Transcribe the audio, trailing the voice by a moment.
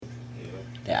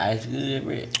That ice good,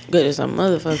 bread. Good as a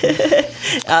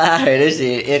motherfucker. I heard that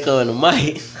shit echo in the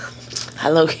mic. I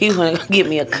low-key want to go get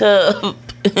me a cup.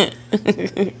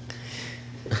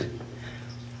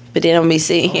 But then I'm be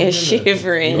sitting here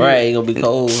shivering. Right, it gonna be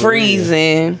cold.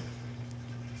 Freezing.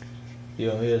 You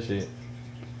don't hear shit.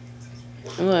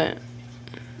 What?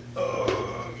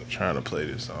 Trying to play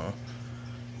this song.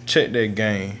 Check that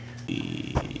game.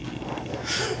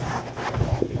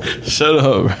 Shut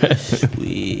up, man.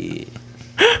 Sweet.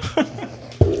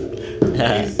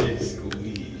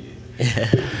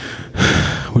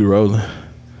 We rolling.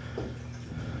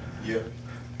 Yeah.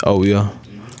 Oh, yeah.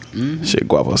 Shit,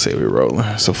 Guapo said we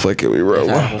rolling. So fuck it, we rolling.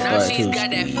 Now she's got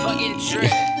that fucking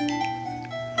drip.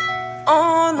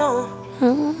 Oh no.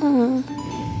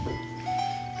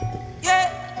 Yeah.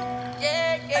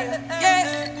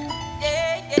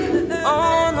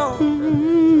 Oh no.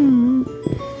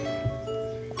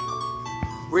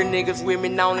 Real niggas with me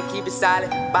known to keep it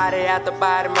silent. Body after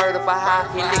body, murder for high.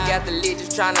 Hit nigga after lit,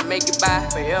 just tryna make it by.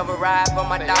 Forever ride for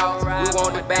my dogs. We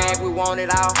want the bag, we want it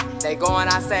all. They going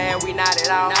outside, we not at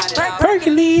all.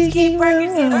 Perkins, keep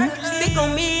Perkins in it. Stick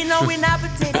on me, no, we not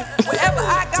pretending. Wherever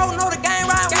I go, know the game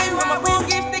right with me. When my boo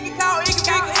get sticky, call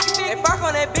Iggy. They fuck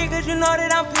on that big, cause you know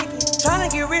that I'm picky. Tryna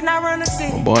get rich, not run the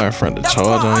city. Boy, in front of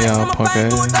charge on y'all punk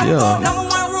ass. Yeah.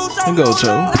 You go,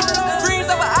 Joe. Dreams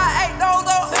of an I8 those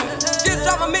up. Just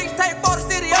drop a mixtape for the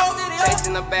city.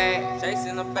 Chasing the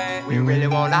bag. We really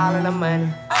want all of the money.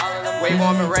 Way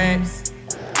more than raps.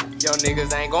 Young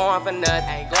niggas ain't going for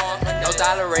nothing. No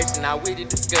toleration, not with the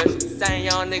discussion. Same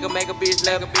young nigga make a bitch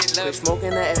love. Quit smoking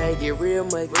the air, get real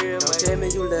much. Don't tell me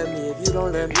you love me if you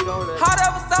don't love me. Heart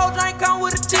of a soldier ain't come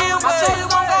with a chill. I sure you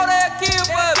gon' go there, kill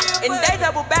for me. And they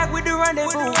double back with the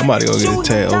rendezvous. I'm about to go get a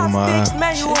tag over my eye.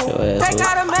 Take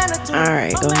out a manitou.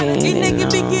 Alright, go ahead and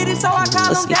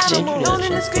let's get your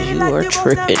introductions because you are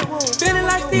tripping.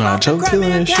 Nah, Joe killing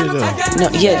that shit though. No,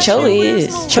 yeah, Cho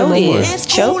is.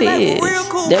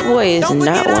 That boy is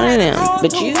not one of them.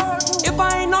 But you,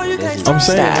 I'm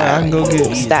saying that I can go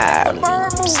get. stop. I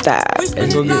can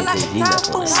go get.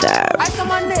 Stop.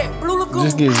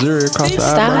 Just get Zuri across the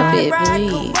Stop eyebrow. it,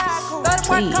 please.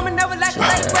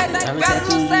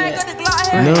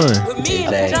 None.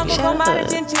 Exactly. Shut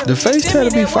up. The face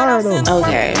tattoo be fire though.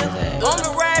 Okay.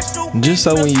 Just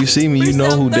so when you see me, you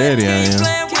know who daddy I am.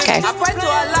 Okay.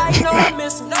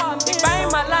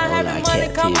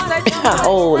 A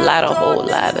whole lot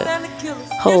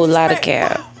of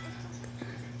cap.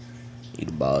 You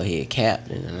the bald head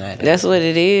captain tonight. That's what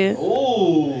it is.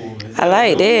 I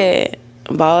like that.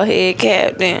 Bald head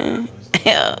captain.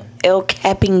 El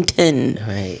Cappington.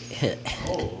 Right.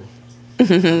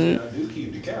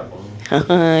 I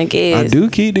I guess. do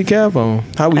keep the cap on.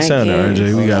 How we I sounding, guess.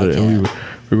 RJ? We got it.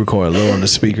 We recording low on the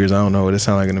speakers. I don't know what it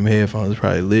sound like in them headphones. It's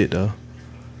probably lit though.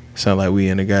 Sound like we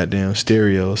in a goddamn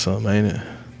stereo or something, ain't it?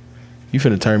 You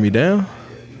finna turn me down?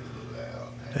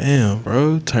 Damn,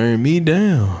 bro, turn me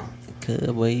down.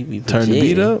 Good boy, you be Turn the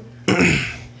beat up.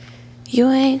 You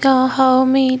ain't gonna hold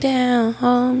me down.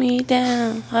 Y'all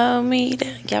remember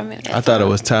that I thought it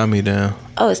was tie me down.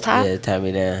 Oh, it's time? Yeah, tie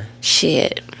me down.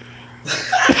 Shit.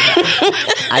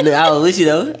 I knew I was with you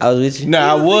though. I was with you.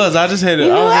 Nah, I was. I just had it. You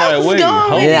knew I I was was like, wait. gone.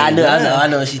 hold Yeah, on. I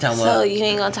know what she talking So about. you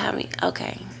ain't gonna tie me?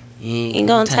 Okay. You You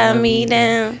gonna tie me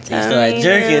down? You start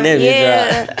jerking that bitch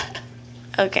Yeah.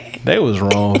 Okay. They was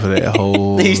wrong for that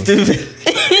whole. You stupid.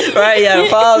 Right, y'all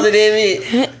pause it in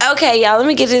it. Okay, y'all, let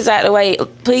me get this out of the way.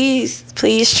 Please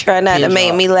try not to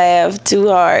make me laugh too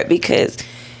hard because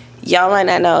y'all might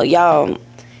not know. Y'all,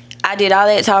 I did all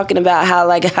that talking about how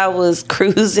like I was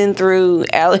cruising through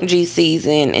allergy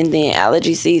season and then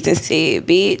allergy season said,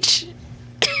 bitch,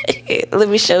 let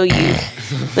me show you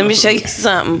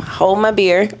something. Hold my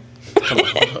beer.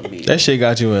 That shit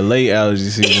got you in late allergy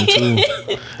season too.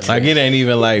 Like it ain't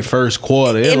even like first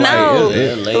quarter. It's No,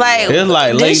 like it's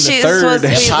like late this in the shit's third. supposed to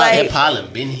be That like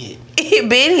pollen been hit. it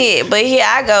been hit, but here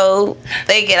I go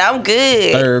thinking I'm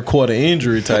good. Third quarter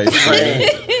injury type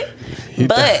shit.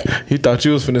 But He thought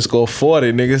you was finna score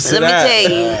 40, nigga. Sit let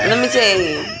out. me tell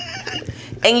you.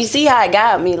 And you see how it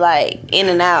got me like in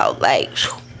and out, like.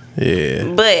 Yeah.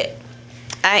 But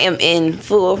I am in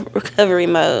full recovery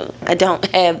mode. I don't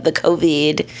have the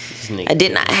COVID. I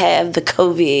did not have the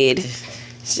COVID.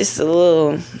 It's just a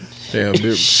little Damn,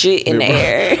 big, shit in the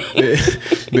air.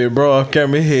 Big bro off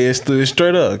camera, his head stood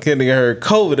straight up. That nigga heard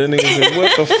COVID. That nigga said,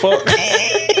 what the fuck?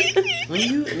 When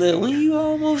you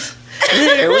almost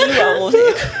had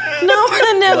No,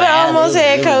 I never almost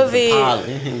had COVID.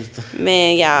 pollen.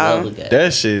 Man, y'all.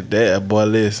 That shit, that boy,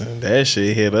 listen, that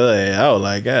shit hit her ass. I was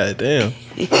like, God damn.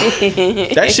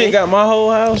 That shit got my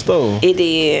whole house though. It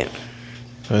did.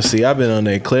 See, I've been on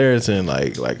that Claritin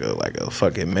like a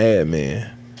fucking madman.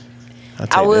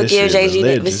 I will give JG that, but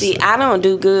religious. see, I don't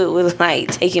do good with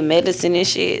like taking medicine and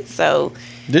shit. So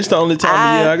This the only time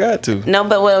of year I got to. no,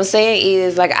 but what I'm saying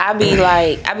is like I be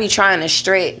trying to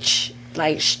stretch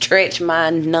my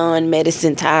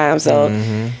non-medicine time. So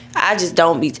I just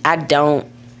don't be preparing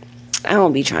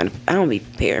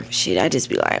for shit. I just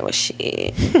be like, well,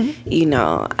 shit. You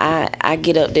know, I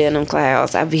get up there in them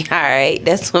clouds. I be all right.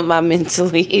 That's what my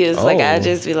mental is. Like I Oh.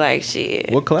 just be like,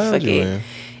 shit. What cloud fuck you it. in?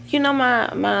 You know,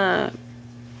 my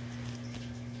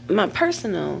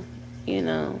personal, you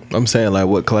know, I'm saying like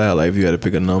what cloud? Like if you had to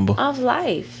pick a number. of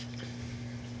life.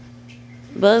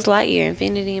 Buzz Lightyear,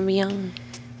 Infinity and Beyond.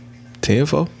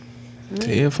 10-4?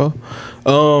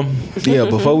 10-4? Yeah,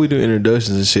 before we do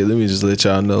introductions and shit, let me just let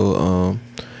y'all know,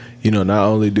 you know, not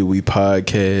only do we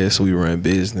podcast, we run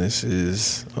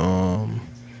businesses, you know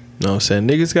what I'm saying?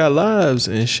 Niggas got lives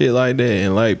and shit like that.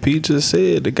 And like Pete just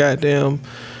said, the goddamn,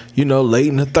 you know, late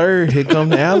in the third, here come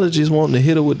the allergies wanting to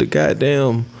hit her with the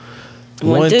goddamn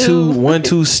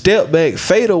 1-2 step back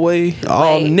fade away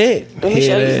all Wait, net. Let me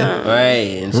show you Head ass. something.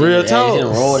 Right. And Real she talk. done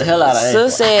rolled the hell out of So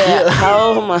it. said,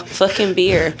 hold my fucking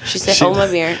beer. She said, hold my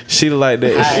beer. She like High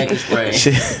that. ankle sprain.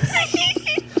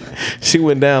 She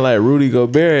went down like Rudy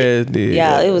Gobert ass did.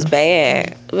 Yeah, it was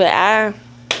bad. But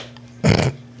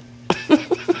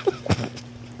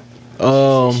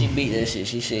She beat that shit.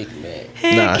 She shaking back.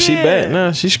 Nah, she back.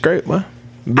 Nah, she scraped, man.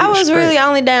 I was really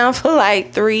only down for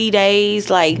like 3 days.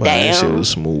 Like, That shit damn. was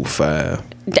smooth 5.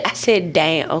 I said,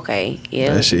 damn. Okay.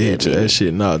 Yeah. That shit hit you. That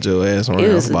shit knocked your ass around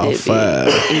It was a about good 5.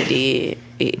 bit. It did.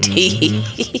 It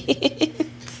did.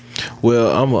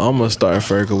 Well, I'm gonna start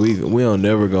first because we don't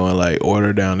never go and like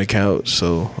order down the couch.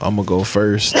 So I'm gonna go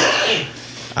first.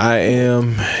 I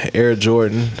am Air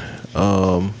Jordan,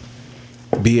 BHA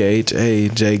J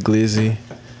Glizzy.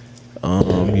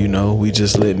 You know, we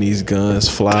just letting these guns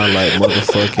fly like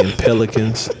motherfucking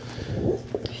pelicans.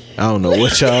 I don't know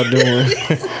what y'all doing.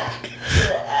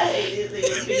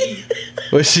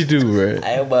 What she do, bro? I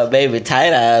have my baby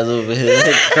tight eyes over here,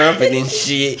 crumping and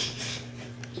shit.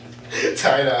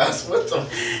 Tight eyes. What the?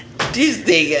 This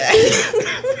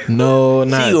nigga, No,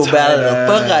 not she was battling the tight-eye.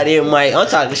 fuck out of him, Mike. I'm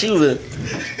talking, she was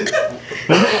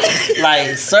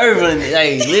like serving.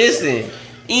 Like, listen,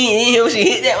 you ain't hear when she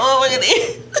hit that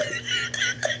motherfucker.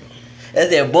 That's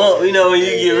that bump, you know, when you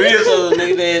get real so the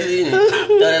nigga ass in it.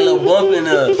 Throw that little bump in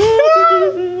there.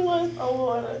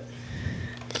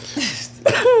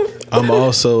 I'm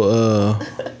also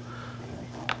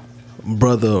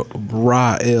brother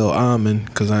Ra El Amin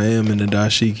because I am in the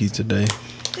dashiki today.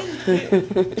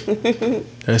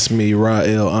 That's me, Ra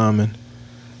El Amin.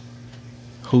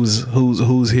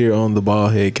 Who's here on the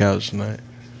bald head couch tonight?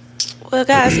 Well,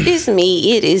 guys, it's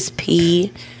me. It is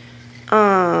P.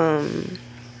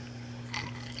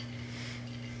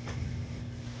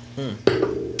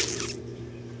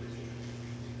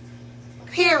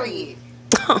 Period.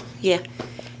 Yeah.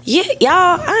 Yeah,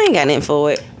 y'all, I ain't got nothing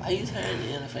for it. Why you turning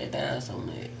the interface down so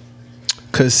much?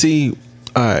 Cause see,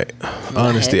 all right,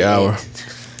 honesty hour.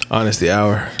 Honesty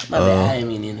hour. My bad, I ain't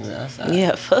mean anything outside.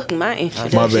 Yeah, fuck my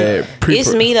introduction. My bad.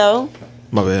 It's me, though.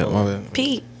 My bad.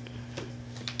 Pete.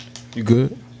 You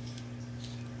good?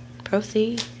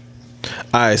 Proceed.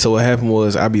 Alright, so what happened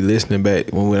was I be listening back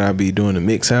when I be doing the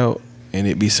mix out and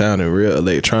it be sounding real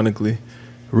electronic-y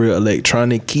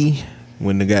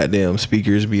when the goddamn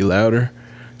speakers be louder.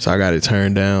 So I got it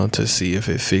turned down to see if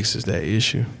it fixes that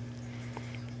issue.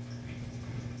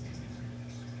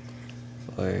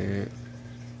 Word.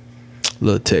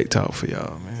 Little tech talk for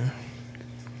y'all, man.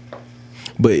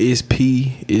 But it's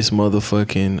P, it's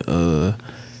motherfucking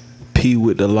P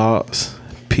with the locks,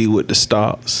 P with the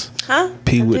stops, Huh?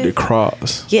 P with the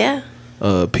crops, Yeah.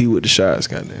 P with the shots,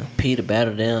 goddamn. P the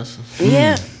battle dancer.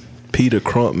 Yeah. P the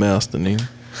crump master, nigga.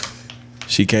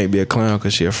 She can't be a clown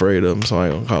because she afraid of him, so I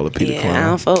ain't gonna call her P the Yeah, I clown.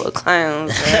 don't fuck with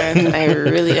clowns, man. I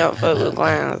really don't fuck with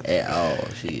clowns. At all,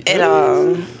 shit. At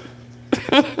all.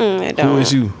 I Who don't.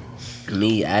 is you?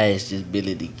 Me, I is just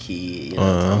Billy the Kid, you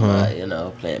know, talking about, you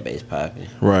know, plant-based popping,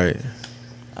 Right.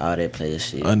 all that player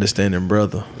shit, Understanding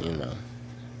brother. you know.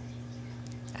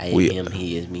 I am We- him,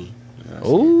 he is me. You know what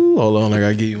I'm Ooh, hold on, I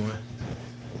gotta give you one.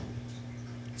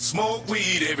 Smoke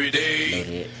weed every day.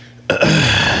 saying? Know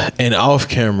that. And off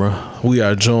camera, we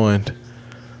are joined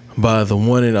by the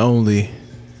one and only,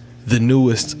 the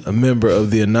newest member of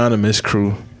the anonymous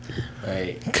crew.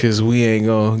 Right. Cause we ain't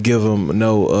gonna give him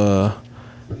no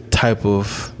type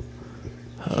of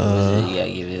you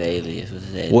gotta give it an alias.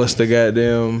 what's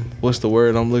the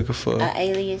word I'm looking for?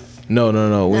 Alias?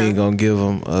 No, we ain't gonna give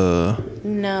him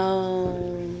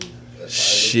No.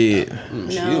 shit.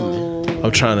 No.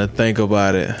 I'm trying to think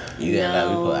about it. You got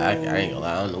I ain't gonna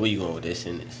lie. I don't know where you going with this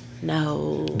sentence.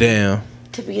 No. Damn.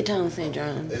 Tip of your tongue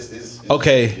syndrome.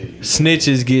 Okay,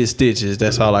 snitches get stitches.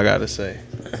 That's all I gotta say.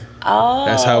 Oh.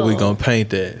 That's how we gonna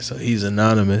paint that. So he's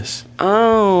anonymous,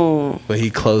 Oh. but he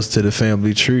close to the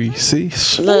family tree. See?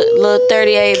 Little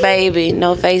 38 baby.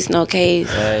 No face, no case.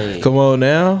 Hey, Come on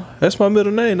now. That's my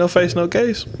middle name. No face, no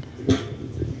case.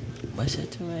 what's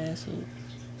that your ass up?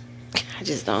 I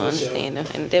just don't understand him.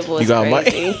 And that boy's You got Mike?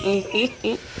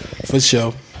 crazy. For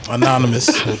sure. Anonymous.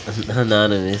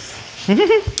 Anonymous.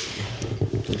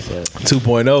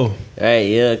 2.0. Right,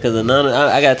 yeah, because Anonymous,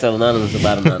 I gotta tell Anonymous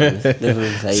about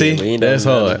Anonymous. See, that's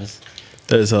hard.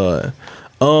 That's hard.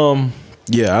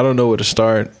 Yeah, I don't know where to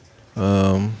start.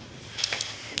 A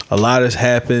lot has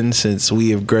happened since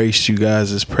we have graced you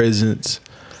guys' presence.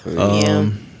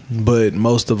 Yeah. But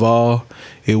most of all,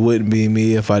 it wouldn't be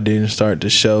me if I didn't start the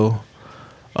show.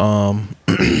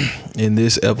 In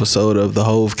this episode of the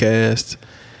Hovecast,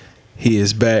 he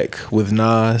is back with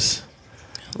Nas.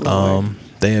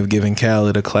 They have given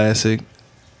Khaled a classic.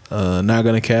 Not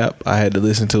gonna cap. I had to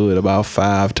listen to it about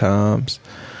 5 times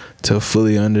to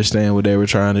fully understand what they were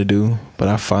trying to do, but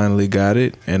I finally got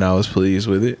it, and I was pleased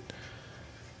with it.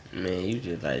 Man, you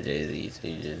just like Jay-Z, so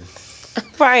you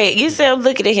just Right. You said I'm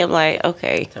looking at him like,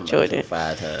 okay, talking about Jordan. it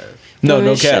 5 times. No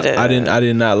Man, cap. shut up. I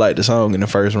did not like the song in the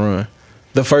first run.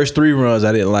 The first 3 runs,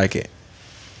 I didn't like it.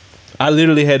 I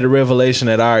literally had the revelation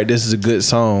that, all right, this is a good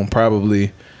song,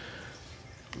 probably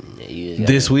Yeah, you just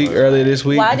this gotta week, find earlier out. this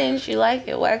week. Why didn't you like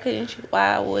it? Why couldn't you?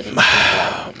 Why wouldn't you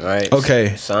like it? Right.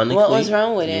 Okay. Sonically, What was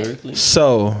wrong with it? lyrically.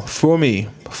 So for me,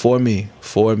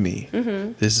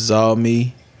 this is all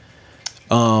me.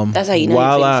 That's how you know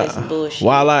while you I say some bullshit.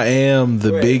 while I am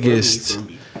the biggest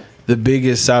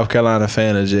South Carolina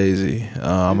fan of Jay-Z,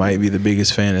 I might be the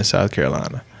biggest fan in South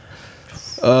Carolina.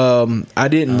 I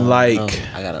didn't like. No,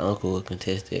 I got an uncle who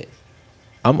contest that.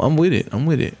 I'm with it.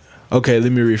 Okay,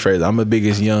 let me rephrase. I'm the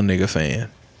biggest young nigga fan.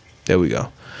 There we go.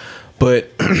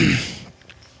 But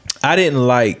I didn't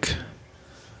like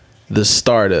the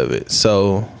start of it.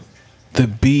 So the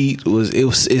beat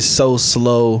it's so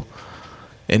slow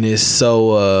and it's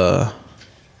so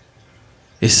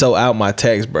out my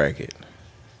tax bracket.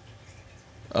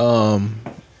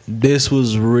 This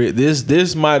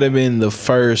might have been the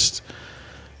first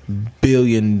 $1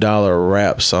 billion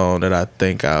rap song that I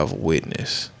think I've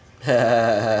witnessed. No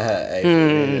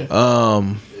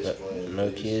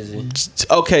kids.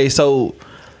 Okay, so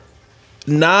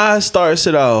Nas starts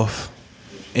it off,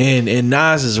 and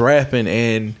Nas is rapping,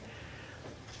 and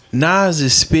Nas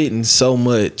is spitting so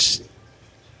much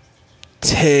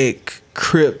tech,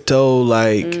 crypto,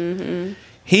 like Nas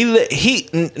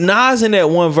in that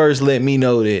one verse let me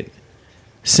know that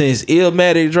since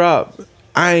Illmatic dropped,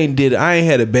 I ain't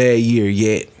had a bad year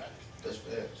yet.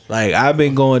 Like, I've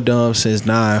been going dumb since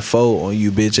 9-4 on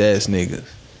you bitch ass niggas.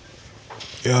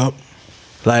 Yup.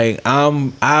 Like,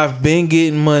 I've been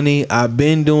getting money. I've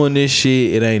been doing this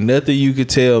shit. It ain't nothing you could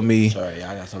tell me. Sorry,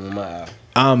 I got some in my eye.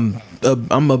 I'm a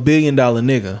 $1 billion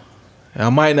nigga. I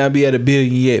might not be at $1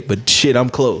 billion yet, but shit, I'm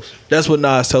close. That's what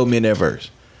Nas told me in that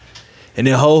verse. And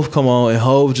then Hov come on, and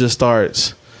Hov just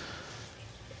starts.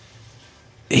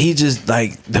 He just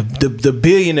like the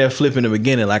billionaire flip in the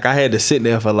beginning. Like, I had to sit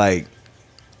there for like,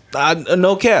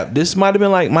 no cap. This might have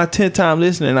been like my 10th time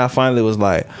listening, and I finally was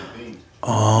like,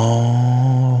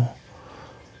 oh,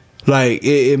 like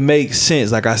it makes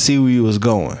sense. Like, I see where you was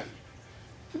going.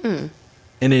 And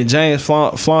then James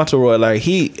Fauntleroy, like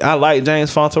I like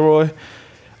James Fauntleroy.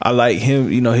 I like him,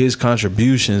 you know, his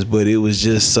contributions, but it was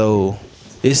just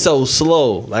it's so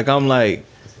slow. Like, I'm like,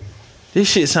 this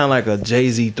shit sound like a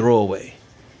Jay-Z throwaway.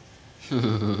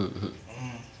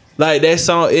 Like, that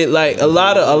song, it like a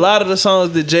lot of the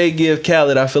songs that Jay give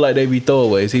Khaled, I feel like they be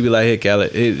throwaways. He be like, here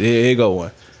Khaled, here go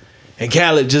one. And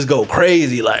Khaled just go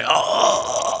crazy, like,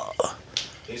 oh.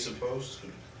 He's supposed to.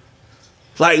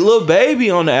 Like, Lil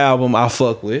Baby on the album, I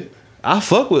fuck with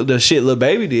the shit Lil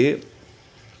Baby did.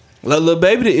 Like, Lil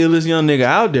Baby the illest young nigga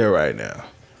out there right now.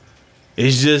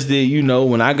 It's just that, you know,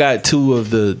 when I got 2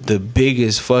 of the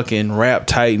biggest fucking rap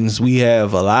titans we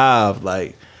have alive,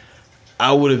 like,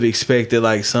 I would have expected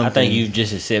like something. I think you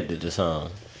just accepted the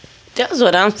song. That's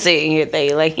what I'm saying here,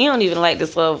 thing. Like, he don't even like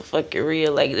this motherfucking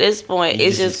real. Like, at this point, You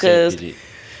it's just because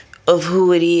of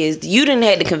who it is. You didn't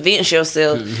have to convince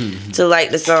yourself to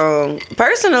like the song.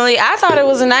 Personally, I thought it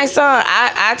was a nice song.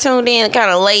 I tuned in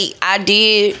kind of late. I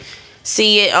did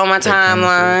see it on my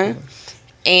timeline,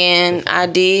 and I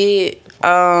did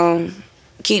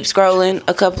keep scrolling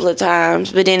a couple of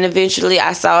times. But then eventually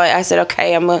I saw it. I said,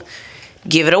 okay, I'm going to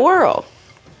give it a whirl.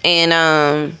 And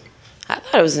I I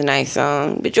thought it was a nice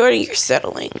song, but Jordan, you're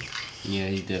settling. Yeah,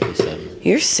 he definitely settling.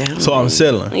 You're settling. So I'm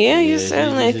settling. Yeah, you're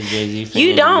settling.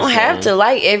 You don't have to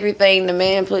like everything the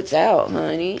man puts out,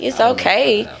 honey. It's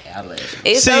okay.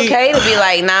 It's okay to be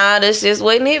like, nah, this just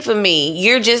wasn't it for me.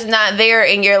 You're just not there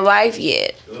in your life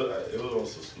yet. It was on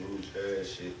some smooth ass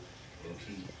shit.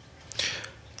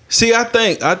 See, I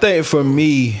think for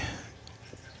me,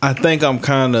 I think I'm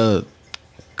kind of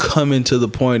coming to the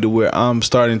point to where I'm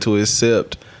starting to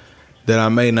accept that I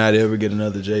may not ever get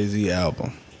another Jay-Z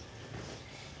album.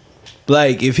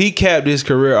 Like, if he capped his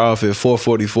career off at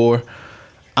 444,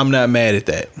 I'm not mad at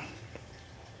that.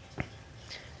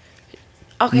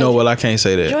 Okay. No, well, I can't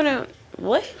say that. Jordan,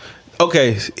 what?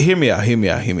 Okay, hear me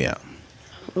out.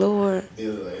 Lord.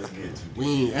 Wait,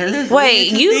 Wait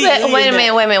a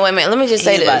minute. Let me just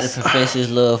say about this. to profess his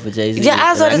love for Jay-Z. Yeah,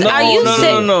 I saw this. Are you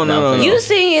No. You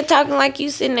sitting here talking like you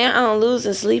sitting there on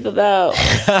losing sleep about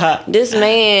this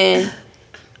man.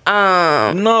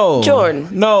 No, Jordan.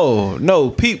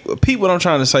 No. Peep what I'm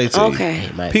trying to say to you. Okay.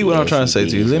 Peep what I'm trying to say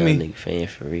to you.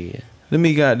 Let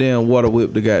me goddamn water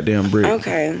whip the goddamn brick.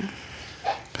 Okay.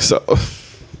 So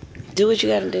Do what you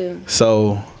gotta do.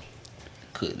 So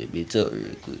cook the bitch up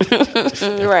real quick.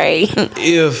 Right.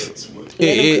 If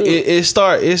it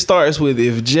starts with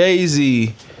if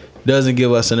Jay-Z doesn't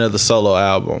give us another solo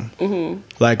album,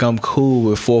 like I'm cool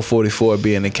with 444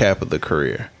 being the cap of the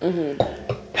career.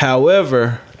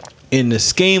 However, in the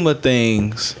scheme of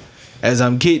things, as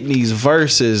I'm getting these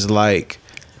verses, like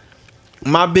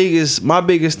my biggest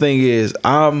thing is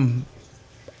I'm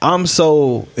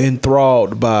so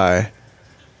enthralled by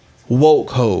Woke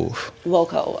Hove.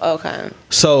 Woke Hove, okay.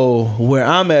 So where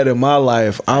I'm at in my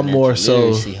life, I'm more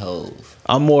so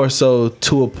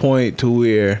to a point to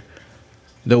where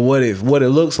the what it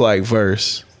looks like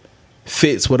verse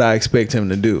fits what I expect him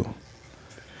to do.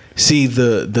 See,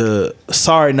 the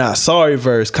sorry not sorry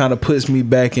verse kind of puts me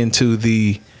back into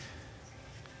the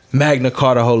Magna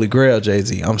Carta Holy Grail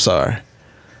Jay-Z. I'm sorry.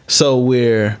 So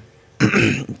where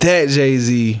that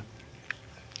Jay-Z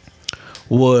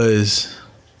was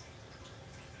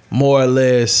more or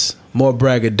less more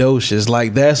braggadocious,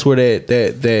 like that's where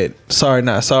that sorry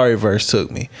not sorry verse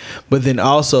took me. But then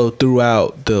also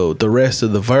throughout the rest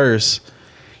of the verse,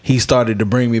 he started to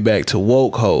bring me back to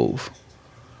Woke Hove.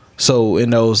 So in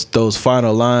those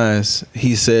final lines,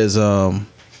 he says,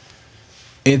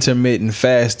 intermittent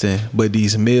fasting, but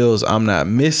these meals, I'm not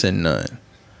missing none.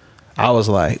 I was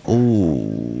like,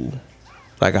 ooh,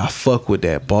 like I fuck with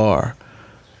that bar.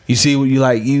 You see what you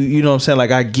like, you know what I'm saying?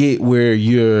 Like I get where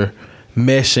you're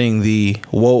meshing the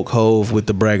Woke Hove with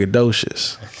the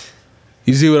braggadocious.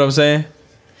 You see what I'm saying?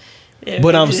 Yeah,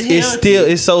 but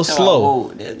it's so slow.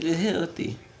 That's just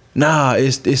healthy. Nah,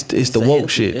 it's the woke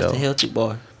shit though. It's a healthy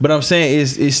bar. But I'm saying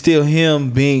it's still him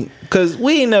being, cause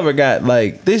we ain't never got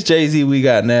like this Jay-Z we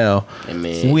got now.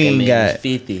 We ain't got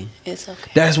 50. It's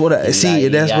okay. That's what I see.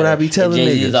 That's what I be telling niggas.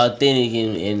 Jay-Z is authentic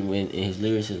in his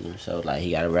lyricism, so like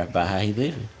he gotta rap about how he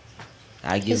living.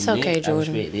 I give It's him okay, that.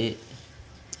 Jordan. I respect it.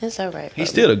 It's all right. He's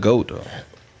still a GOAT though.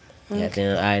 Yeah,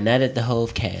 then all right. Now that the whole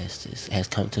cast has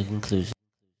come to a conclusion.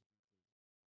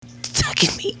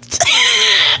 Tucking me.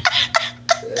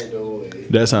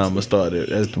 That's how I'm gonna start it.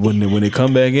 That's when they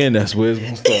come back in. That's where it's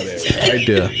gonna start at. Right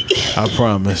there. I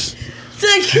promise.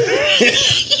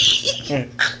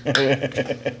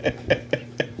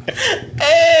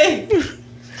 Hey.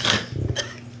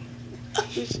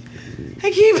 I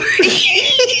keep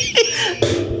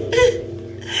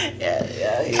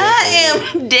I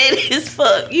am dead as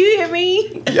fuck. You hear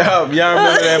me? Y'all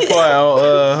remember that part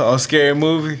on Scary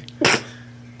Movie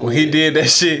when he did that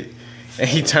shit and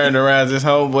he turned around his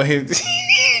homeboy.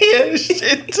 He had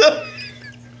shit tough.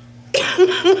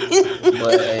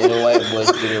 But ain't no white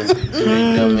boys get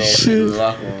them dumb ass in the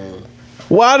locker room.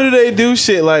 Why do they do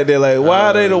shit like that? Like, why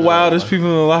are they the wildest people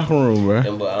in the locker room, bro? I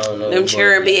don't know. Them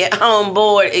children be at home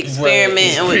bored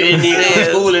experimenting with themselves.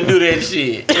 School and do that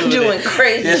shit. Doing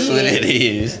crazy That's shit. what it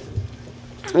is.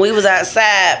 We was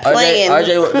outside playing.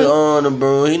 RJ went on the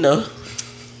broom, he know.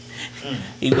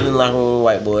 He was in the locker room with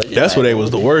white boys. That's where they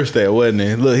was the worst at, wasn't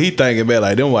it? Look, he thinking back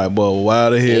like them white boys were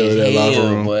wild as hell in that locker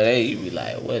room. Boy, they be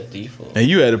like, what the fuck? And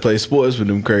you had to play sports with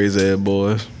them crazy ass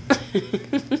boys.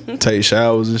 Take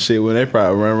showers and shit when they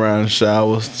probably run around in the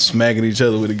shower smacking each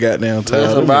other with a goddamn towel.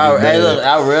 Listen, bro, hey, look,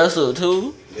 I wrestled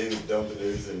too. Niggas dumping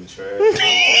niggas in the trash.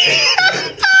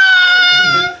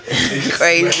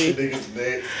 Crazy. Niggas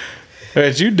neck.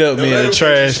 Hey, you dumped me in the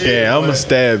trash can. I'ma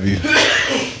stab you.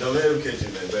 Don't let him catch you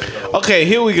in that back home. Okay,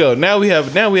 here we go. Now we have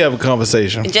a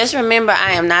conversation. Just remember,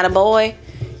 I am not a boy,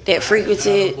 that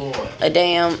frequented a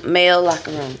damn male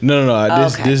locker room? No.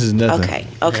 This is nothing.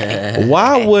 Okay.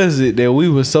 Why was it that we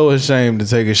were so ashamed to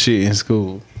take a shit in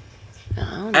school? I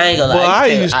ain't gonna lie. Well, I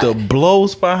used to blow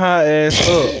Spy High ass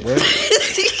up, bro.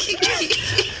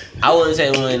 I wouldn't say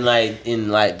when like in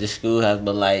like the schoolhouse,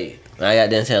 but like when I got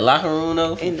down to the locker room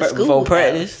though before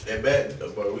practice. That bat,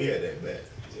 boy, we had that bat.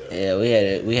 Yeah, we had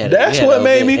it. That's what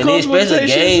made me comfortable to especially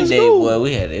take game shits day, in school. boy.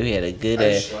 We had a good I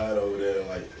ass. slide over there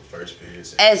like the first period.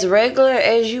 As regular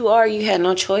as you are, you had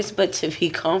no choice but to be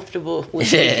comfortable with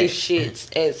taking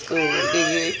shits at school.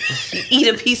 Nigga. You eat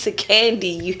a piece of candy,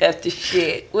 you have to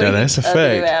shit. What Now are you that's a talking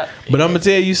fact. about? But I'm gonna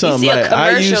tell you something. You see a Like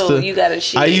I used commercial, to, you gotta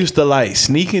shit. I used to like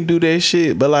sneak and do that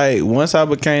shit. But like once I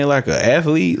became like an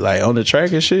athlete, like on the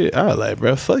track and shit, I was like,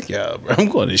 bro, fuck y'all, bro. I'm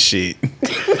going to shit.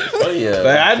 Oh yeah.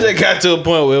 Like I just got to a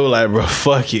point where it was like, bro,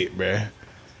 fuck it, bro.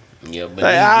 Yeah, but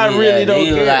Like, I really don't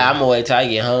care. Like, I'm gonna wait till I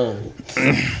get home.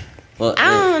 Well,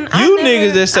 You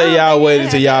niggas that say y'all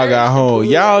waited till y'all got home,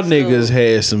 y'all niggas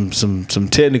had some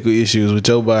technical issues with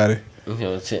your body.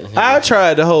 I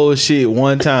tried the whole shit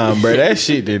one time, bro. That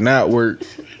shit did not work.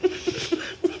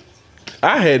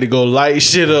 I had to go light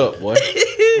shit up, boy.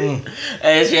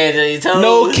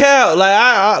 No cap. Like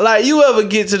I like you ever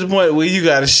get to the point where you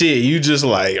got a shit, you just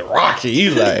like rocking.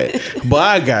 You like, but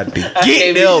I got to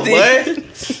get there, boy.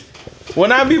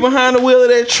 When I be behind the wheel of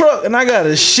that truck and I got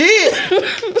a shit,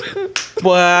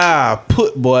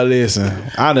 boy,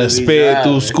 listen. I done sped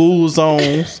through school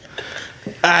zones.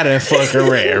 I done fucking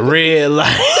red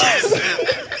lights.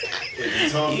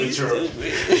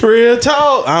 Real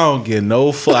talk. I don't get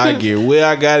no fuck. I get where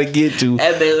I gotta get to.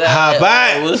 Hop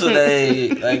out. What's the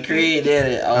name? Like Creed did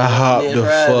it. I hop the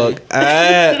fuck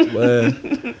out,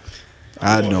 but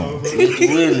I don't.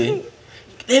 Willie.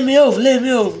 Let me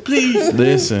over, please.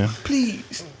 Listen.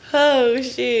 Please. Oh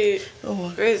shit.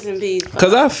 Rest in peace.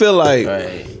 Cause I feel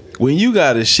like when you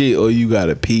got a shit or you got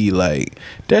to pee, like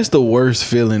that's the worst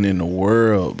feeling in the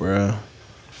world, bro.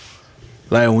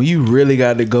 Like when you really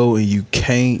got to go and you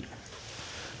can't.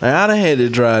 Like I done had to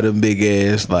drive them big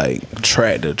ass like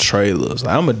tractor trailers.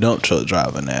 Like, I'm a dump truck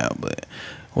driver now, but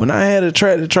when I had a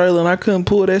tractor trailer and I couldn't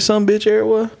pull that some bitch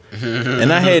everywhere,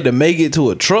 and I had to make it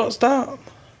to a truck stop.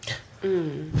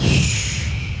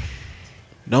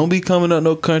 Don't be coming up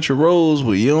no country roads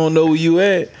where you don't know where you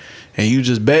at and you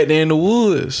just back there in the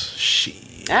woods.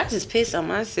 Shit. I just piss on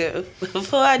myself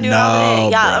before I do all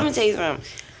that. Y'all, let me tell you something.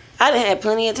 I done had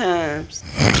plenty of times.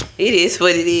 It is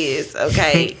what it is,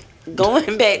 okay?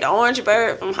 Going back to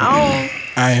Orangeburg from home.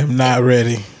 I am not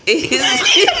ready.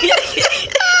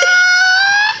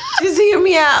 Just hear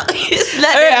me out. It's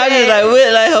not Hey, that I bad. just like,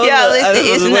 wait, like, hold Y'all up.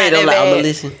 listen, it's not that I'm bad. gonna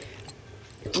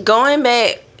listen. Going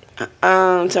back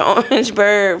to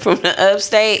Orangeburg from the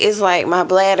upstate is like my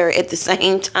bladder at the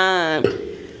same time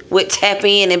would tap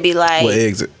in and be like, What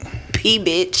exit? pee,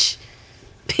 bitch.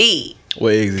 Pee.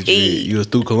 What exit you did? You was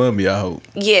through Columbia, I hope.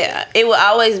 Yeah, it will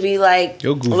always be like,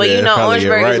 Your goofy well, you ass know, probably get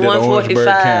Orangeburg right is to Orangeburg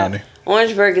 145. County.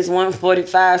 Orangeburg is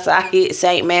 145, so I hit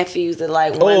St. Matthews at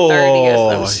like 1:30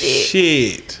 or some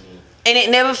shit. And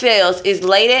it never fails. It's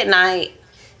late at night.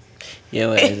 Yeah,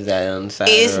 what is that on the side?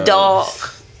 It's of the road?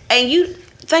 dark. And you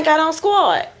think I don't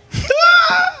squat?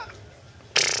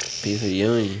 Piece of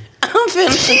union. I'm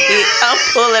finishing it. I'm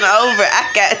pulling over.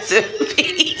 I got to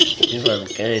pee. You from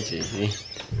the country.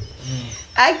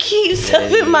 I keep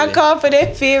stuff in my car for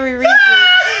that very reason.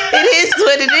 It is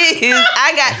what it is.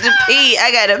 I got to pee.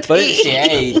 I got to But pee. shit,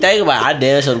 hey, think about it. I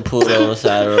damn sure pulled on the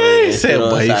side of the road. and Said put on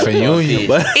the wait side for of the road, union, bitch.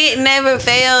 but It never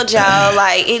failed, y'all.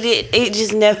 Like it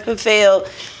just never failed.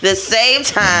 The same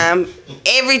time,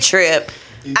 every trip,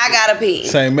 I gotta pee.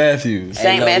 St. Matthews.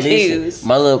 St. No, Matthews.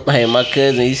 listen, my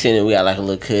cousin, he sent it. We got like a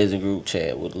little cousin group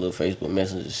chat with a little Facebook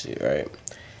Messenger shit, right?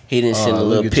 He didn't send a look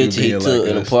little at you picture he being took like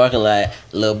in the us. parking lot.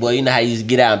 Little boy, you know how you used to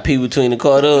get out and pee between the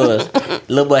car doors?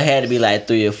 Little boy had to be like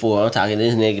 3 or 4. I'm talking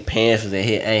this nigga pants was at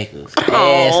his ankles.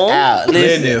 Ass out. Letting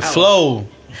Listen, it flow.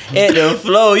 at the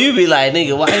floor, you be like,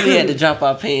 nigga, why we had to drop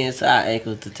our pants to our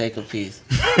ankles to take a piss?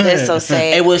 That's so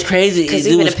sad. It was crazy. Because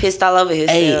It he would was- have pissed all over himself.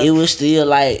 Hey, it was still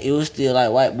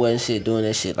like white boy and shit doing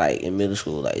that shit like in middle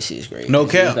school, like shit's great. No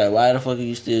He cap. was like, why the fuck are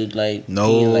you still like No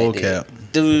peeing like cap.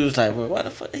 that? Dude was like, bro, why the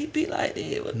fuck he be like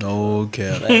that? What No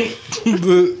cap. Like,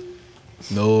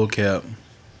 No cap.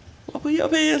 why put your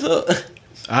pants up?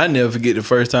 I never forget the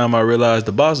first time I realized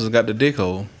the bosses got the dick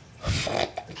hole.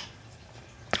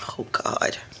 Oh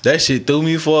God. That shit threw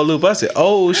me for a loop. I said,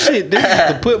 "Oh shit, this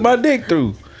is to put my dick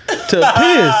through to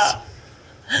piss.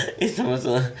 It's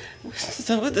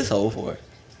so what's this hole for?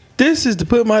 This is to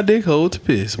put my dick hole to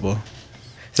piss, boy."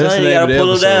 So I ain't the name gotta of the pull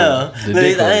him episode. down. The No,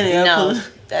 dick I hole. ain't gotta No. pull.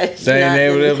 That's That ain't not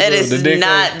name of the that episode? is The dick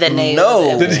not the name.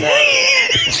 No. Of the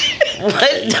episode.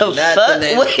 What the Not fuck? the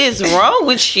name. What is wrong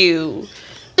with you?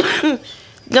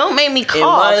 Don't make me might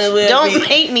cough. as well Don't be-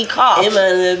 make me cough. It might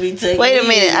as well be taking. Wait a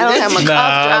minute. I don't have my Nah,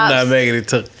 cough I'm drops. not making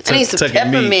it I need some tucking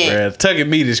meat, peppermint. bruh. Tucking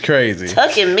meat is crazy.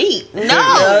 Tucking meat. No.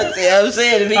 I'm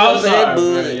saying if he I'm goes to sorry, that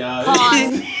booty.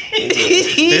 bruh,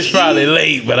 It's probably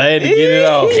late, but I had to get it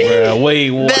off, bro. Way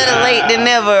more. Better late than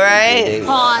never, right?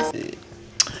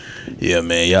 Yeah,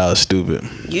 man, y'all stupid.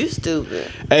 You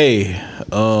stupid. Hey,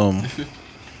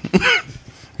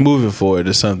 moving forward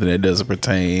to something that doesn't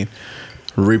pertain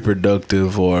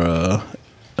reproductive or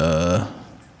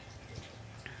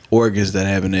organs that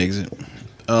have an exit.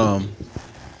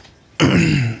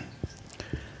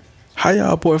 How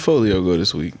y'all portfolio go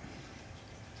this week?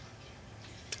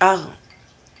 Oh.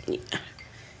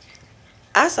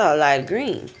 I saw a lot of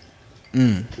green.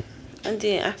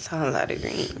 I saw a lot of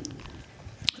green.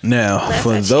 Now, That's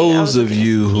for actually- I those was of looking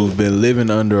you who've been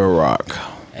living under a rock,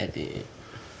 I did.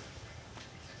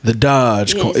 the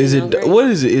Dodge, You ain't is seen it no green? what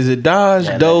is it? Is it Dodge,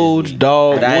 Nah, that Doge, is me.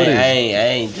 Dog? But What I is it?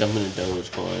 ain't jumping the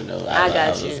Dogecoin though. I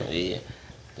got you. Yeah.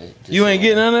 Just You ain't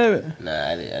getting none of it? Nah,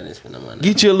 I didn't spend no money.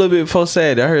 Get you a little bit before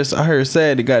Saturday. I heard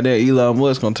Saturday got that Elon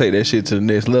Musk gonna take that shit to the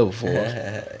next level for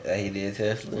us. He did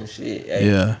Tesla and shit. Hey,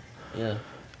 Yeah. Yeah.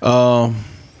 And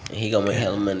He gonna make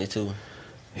hella money too.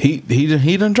 he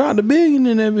done dropped $1 billion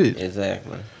in that bitch.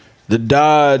 Exactly. The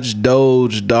Dodge,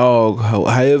 Doge, Dog,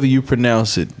 however you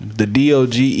pronounce it, the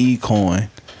DOGE coin,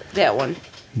 That one.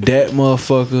 that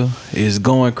motherfucker is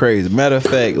going crazy. Matter of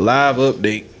fact, live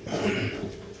update.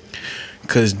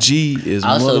 Cause G is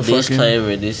Also, motherfucking.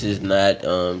 disclaimer: this is not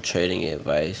trading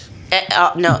advice.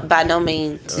 No, by no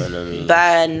means. By no means.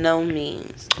 By no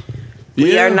means.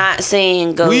 We Yeah. are not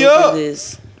saying go We do up.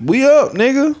 this. We up,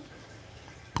 nigga.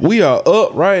 We are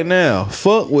up right now.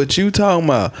 Fuck what you talking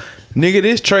about. Nigga,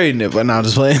 this trading it, but nah,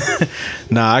 just playing.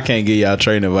 Nah, I can't get y'all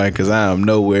trading advice because I am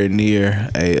nowhere near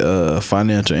a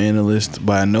financial analyst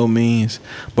by no means.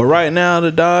 But right now,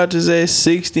 the Dodge is at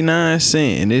 69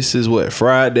 cents, and this is what,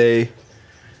 Friday?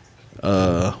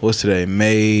 What's today?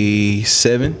 May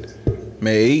 7?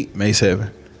 May 8? May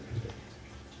 7.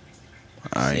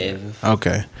 All right. 7.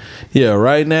 Okay. Yeah,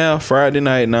 right now, Friday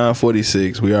night,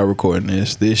 9:46. We are recording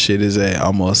this. This shit is at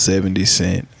almost 70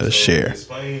 cents a share.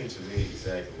 Explain to me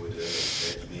exactly what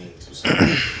does that mean to someone who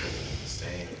doesn't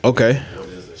understand. Okay. What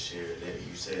is a share that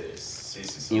you said it's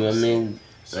 60 You know what I mean?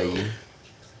 So, Like,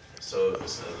 so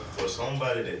for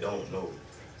somebody that don't know,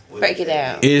 what Break does it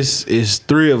that out. mean? It's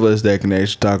three of us that can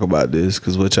actually talk about this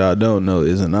because what y'all don't know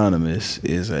is Anonymous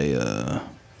is a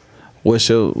what's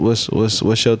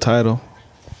your title?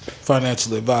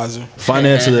 Financial advisor.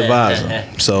 Financial advisor.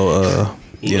 So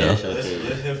yeah. Let's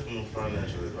hear from the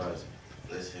financial advisor.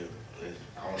 Let's hear.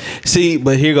 I wanna- see,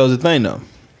 but here goes the thing though.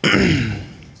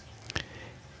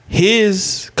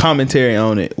 His commentary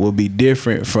on it will be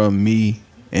different from me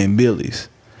and Billy's.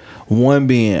 One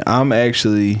being I'm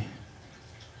actually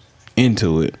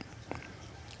into it.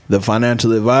 The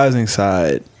financial advising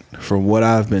side, from what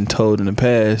I've been told in the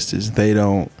past, is they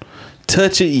don't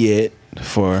touch it yet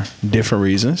for different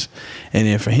reasons. And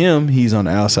then for him, he's on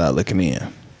the outside looking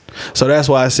in. So that's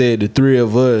why I said the three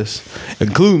of us,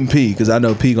 including P, because I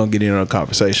know P gonna get in on a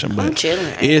conversation. But I'm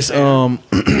chilling. it's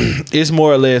it's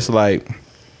more or less like,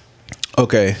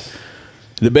 okay,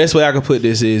 the best way I can put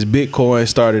this is Bitcoin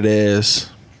started as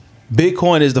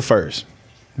Bitcoin is the first.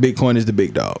 Bitcoin is the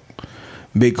big dog.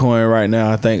 Bitcoin right now,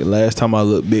 I think last time I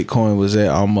looked, Bitcoin was at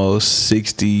almost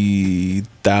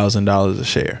 $60,000 a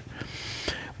share.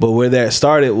 But where that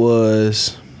started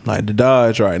was like the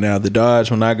Dodge right now. The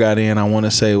Dodge, when I got in, I want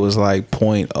to say it was like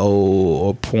 0.0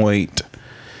 or point.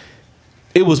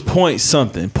 It was point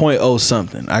something, 0.0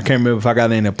 something. I can't remember if I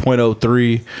got in at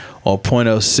 0.03 or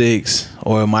 0.06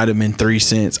 or it might have been 3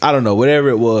 cents. I don't know. Whatever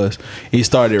it was, it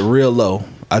started real low.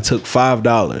 I took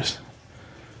 $5.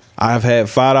 I've had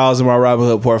 $5 in my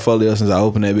Robinhood portfolio since I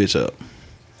opened that bitch up.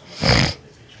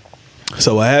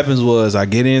 So what happens was I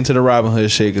get into the Robinhood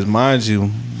shit because mind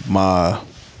you, my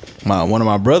one of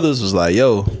my brothers was like,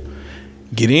 yo,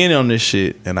 get in on this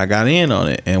shit. And I got in on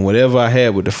it. And whatever I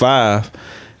had with the 5,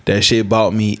 that shit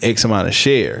bought me X amount of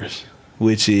shares,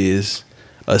 which is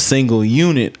a single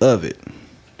unit of it.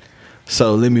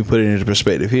 So let me put it into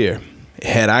perspective here.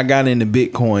 Had I got into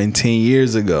Bitcoin 10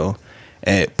 years ago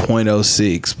at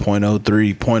 0.06,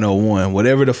 0.03, 0.01,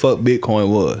 whatever the fuck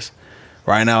Bitcoin was,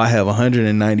 right now I have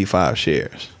 195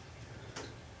 shares.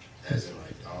 As in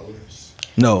like dollars.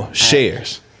 No,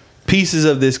 shares. Pieces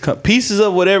of this, pieces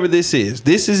of whatever this is.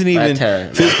 This isn't even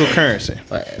turn. physical currency.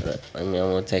 But, I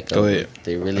want to take Go over ahead.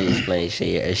 to really explain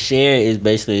share. A share is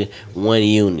basically one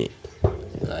unit.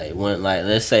 Like one, like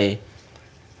let's say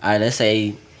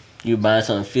you buying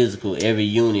something physical. Every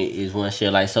unit is one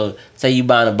share. Like so, say you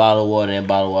buying a bottle of water and a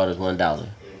bottle of water is $1.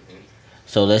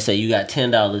 So let's say you got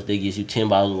 $10. They gives you 10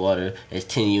 bottles of water. That's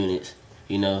 10 units.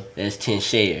 You know, that's 10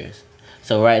 shares.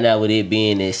 So right now, with it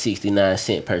being at 69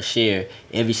 cents per share,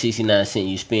 every 69 cents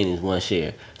you spend is one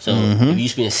share. So if you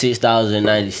spend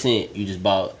 $6.90, you just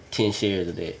bought 10 shares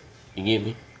of that. You get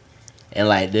me? And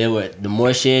like the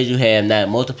more shares you have, now it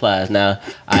multiplies. Now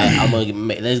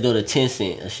let's go to 10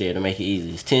 cents a share to make it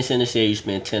easy. It's 10 cents a share. You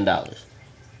spend $10.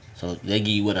 So they give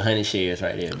you 100 shares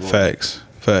right there. Boom. Facts.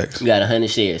 You got 100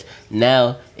 shares.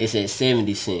 Now it's at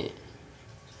 70 cents.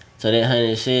 So that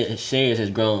 100 shares has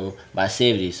grown by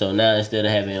 70. So now instead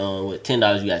of having with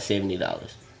 $10, you got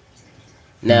 $70.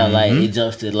 Now like it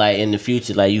jumps to like in the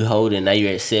future, like you holding, now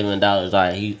you're at $7.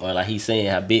 Like he's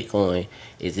saying how Bitcoin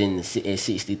is at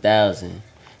 60,000.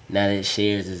 Now that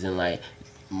shares is in like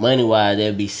money wise,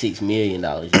 that'd be $6 million. You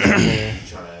know what I'm saying?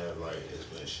 Trying to have like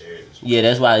as much shares. Yeah,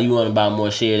 that's why you want to buy more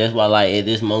shares. That's why like at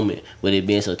this moment with it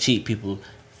being so cheap, people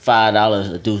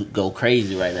 $5 do go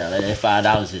crazy right now. Like that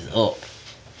 $5 is up.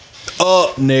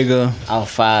 Nigga.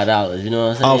 Off $5, you know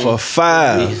what I'm saying? Off of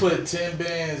 $5. You put 10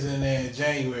 bands in there in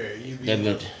January. You be That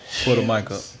up bitch. Put a mic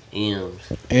up.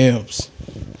 M's.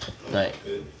 Like,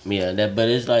 yeah, but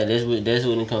it's like that's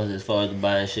when it comes as far as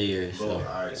buying shares. Bro, So.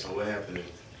 alright, so what happened if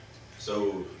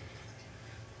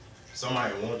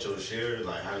somebody wants your share,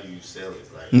 like how do you sell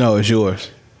it? Like No, it's yours.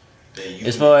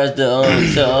 As far as the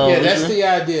yeah, that's the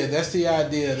idea. That's the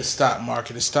idea of the stock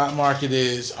market. The stock market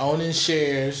is owning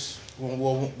shares.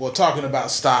 We're talking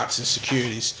about stocks and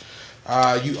securities.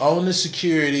 You own the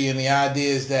security, and the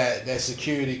idea is that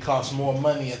security costs more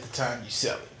money at the time you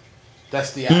sell it.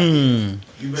 That's the idea.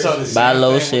 So buy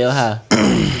low, sell high.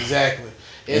 Exactly.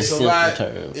 It's a simple lot.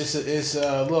 terms. It's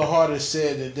a little harder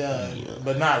said than done,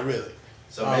 but not really.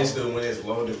 So basically, when it's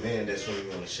low demand, that's when you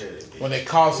want to share it. When it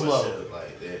costs low.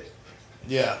 Like that.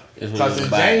 Yeah, It's when because you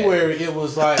in buy it. January it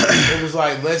was like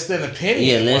less than a penny.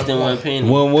 Yeah, at less than point. 1 penny.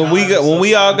 When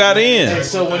we all got in. And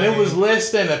so when it was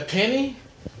less than a penny,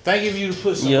 thank you to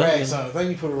put some Yeah. racks on it.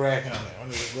 Thank you put a rack on it when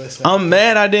it was less than. I'm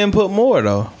mad I didn't put more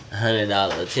though. $100,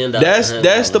 $10.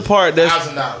 That's the part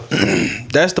 $1,000.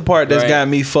 that's the part that's Right. got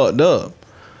me fucked up.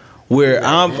 Where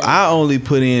I only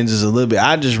put in just a little bit.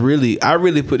 I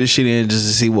really put this shit in just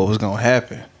to see what was gonna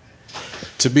happen.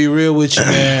 To be real with you,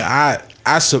 man,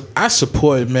 I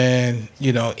support, man.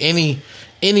 You know,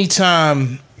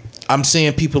 anytime I'm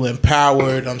seeing people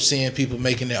empowered, I'm seeing people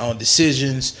making their own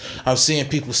decisions, I'm seeing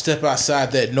people step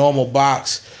outside that normal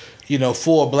box, you know,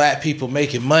 for black people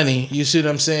making money. You see what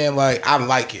I'm saying? Like, I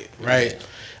like it, right?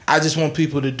 I just want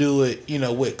people to do it, you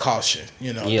know, with caution.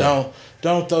 You know, Yeah.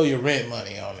 don't throw your rent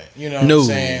money on it. You know what I'm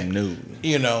saying? No.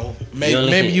 You know, You only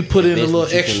maybe can you put in a invest little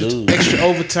what you can lose. extra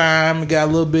overtime, got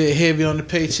a little bit heavy on the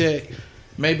paycheck.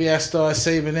 Maybe I start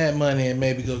saving that money and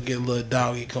maybe go get a little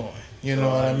doggy coin. You know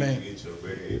what I mean? You get your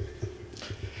bread.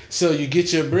 So you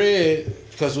get your bread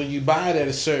because when you buy it at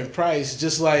a certain price,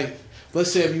 just like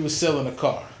let's say if you were selling a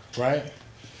car, right?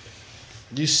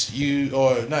 You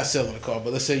or not selling a car,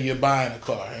 but let's say you're buying a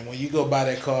car, and when you go buy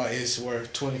that car, it's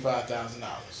worth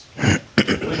 $25,000.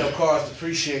 We know cars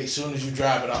depreciate as soon as you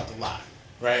drive it off the lot,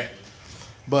 right?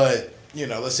 But you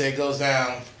know, let's say it goes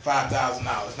down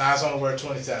 $5,000. Now it's only worth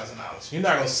 $20,000. You're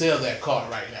not gonna sell that car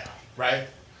right now, right?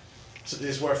 So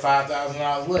it's worth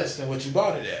 $5,000 less than what you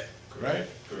bought it at, right?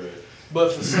 Correct.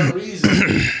 But for some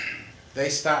reason, they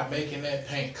stopped making that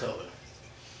paint color,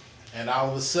 and all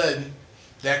of a sudden,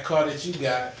 that car that you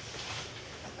got,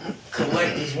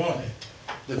 collectors want it.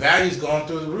 The value's gone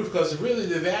through the roof because really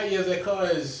the value of that car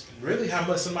is really how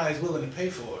much somebody's willing to pay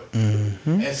for it.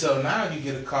 Mm-hmm. And so now you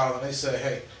get a call and they say,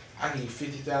 "Hey, I can give you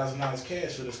 $50,000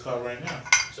 cash for this car right now."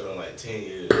 So in like 10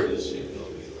 years, this shit gonna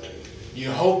be like.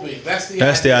 You're hoping. That's the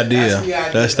That's the idea. idea.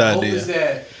 That's the hope idea. is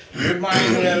that you're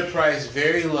buying it at a price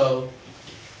very low,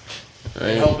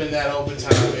 and hoping that over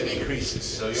time it increases.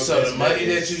 So, So the money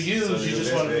that you use, you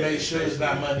just want to make sure it's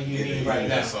not money you need right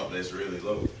now. Something that's really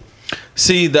low.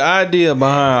 See, the idea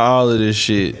behind all of this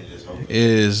shit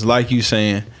is like you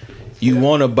saying, you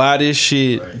want to buy this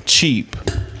shit cheap.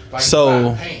 Like So- you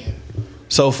buy a pan.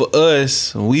 So for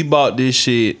us, we bought this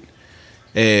shit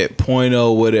at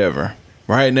 .0 whatever.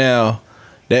 Right now,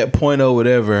 that .0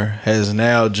 whatever has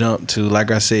now jumped to,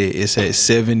 like I said, it's at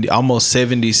 70, almost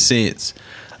 70 cents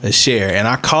a share. And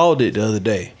I called it the other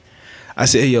day. I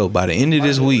said, yo, by the end of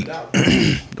this week,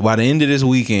 by the end of this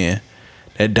weekend,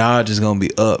 that Dodge is gonna be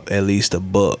up at least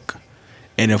 $1.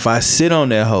 And if I sit on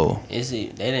that hoe, They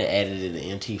didn't add it to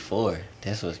the MT4.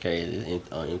 That's what's crazy.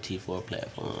 It's on MT4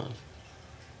 platforms.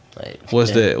 Like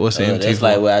What's that? What's the MT That's for?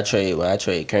 like where I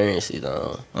trade currencies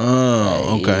on.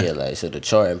 Oh, Like, okay. Yeah, like so the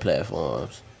charting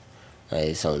platforms, like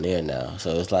it's on there now.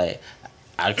 So it's like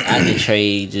I can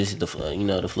trade just the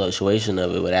the fluctuation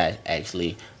of it without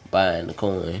actually buying the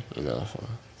coin. So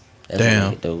that's Damn. what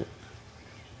make it dope.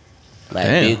 Like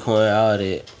Damn. Bitcoin, all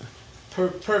that.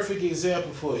 Perfect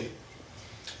example for you.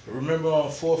 Remember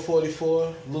on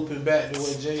 444, looping back to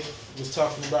what Jay was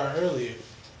talking about earlier.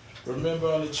 Remember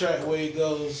on the track where he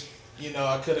goes,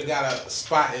 I could have got a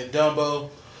spot in Dumbo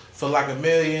for like $1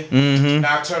 million. Mm-hmm.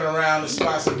 Now I turn around, the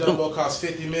spots in Dumbo cost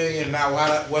 $50 million. Now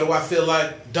what do I feel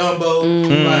like? Dumbo.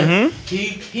 Mm-hmm. Like,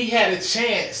 he had a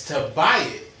chance to buy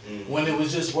it when it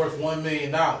was just worth $1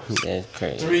 million. That's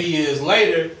crazy. 3 years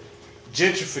later,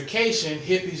 gentrification,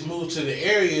 hippies moved to the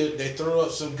area, they throw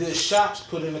up some good shops,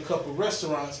 put in a couple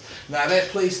restaurants. Now that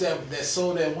place that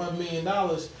sold at $1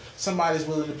 million, somebody's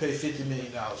willing to pay $50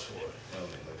 million for it. That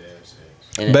don't make no damn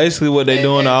sense. Basically, what they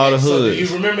doing to all the So do hoods.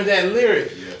 you remember that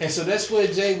lyric? Yeah. And so that's what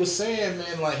Jay was saying,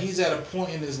 man. Like, he's at a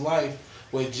point in his life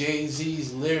where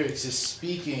Jay-Z's lyrics is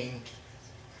speaking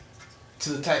to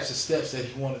the types of steps that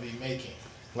he want to be making.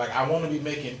 Like, I want to be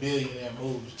making billionaire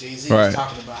moves. Jay-Z Right. is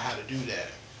talking about how to do that.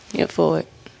 Yep, for it.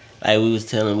 Like we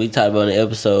talked about in the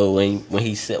episode when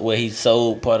he said where he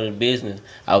sold part of the business.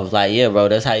 I was like, yeah, bro,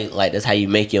 that's how you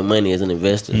make your money as an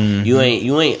investor. Mm-hmm.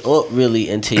 You ain't up really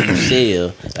until you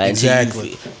sell. Like,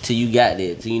 Exactly. Till you got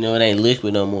there. Till it ain't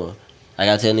liquid no more. Like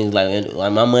I tell niggas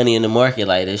like my money in the market,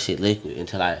 like that shit liquid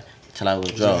until I withdraw.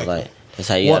 Exactly. Like that's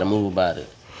how you gotta move about it.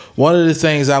 One of the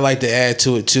things I like to add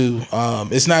to it too,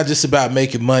 it's not just about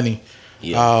making money.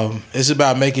 Yeah. It's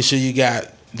about making sure you got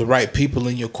the right people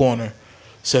in your corner,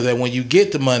 so that when you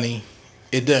get the money,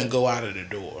 it doesn't go out of the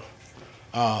door.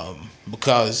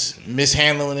 Because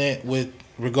mishandling it with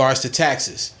regards to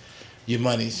taxes, your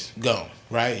money's gone,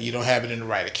 right? You don't have it in the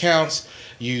right accounts.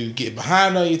 You get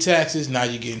behind on your taxes. Now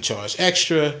you're getting charged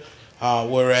extra.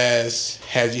 Whereas,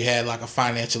 had you had like a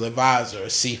financial advisor, a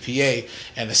CPA,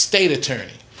 and a state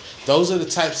attorney, those are the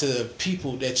types of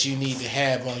people that you need to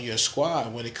have on your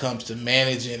squad when it comes to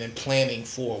managing and planning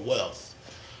for wealth.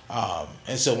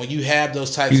 And so when you have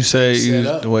those types You of say things set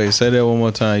up, wait. Say that one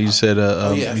more time. You said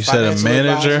you said a financial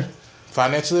manager,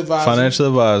 financial advisor, financial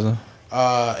advisor,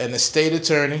 and a state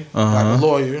attorney, Uh-huh. like a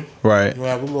lawyer. right? You want to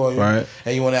have a lawyer, Right.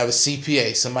 And you want to have a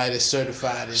CPA, somebody that's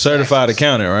certified. In Certified taxes.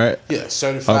 accountant, right? Yeah,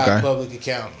 certified Okay. public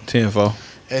accountant. 10-4.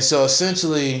 And so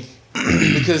essentially,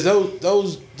 because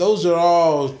those are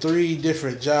all 3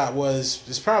 different jobs.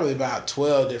 It's probably about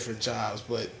 12 different jobs,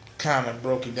 but kind of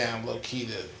broken down low key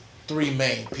to 3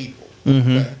 main people.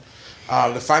 Mm-hmm.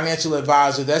 Okay? The financial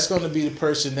advisor, that's going to be the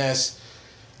person that's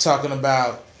talking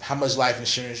about how much life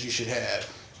insurance you should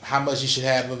have, how much you should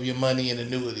have of your money in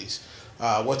annuities,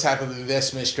 what type of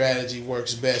investment strategy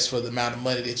works best for the amount of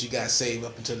money that you got saved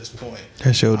up until this point.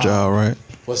 That's your job, right?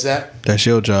 What's that? That's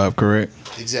your job, correct?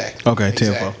 Exactly. Okay, 10-4.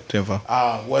 Exactly.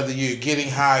 10-4. Whether you're getting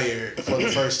hired for the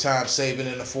first time saving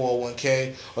in a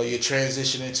 401k, or you're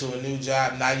transitioning to a new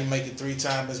job, now you're making 3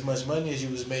 times as much money as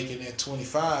you was making at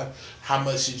 25, how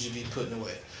much should you be putting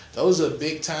away? Those are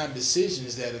big time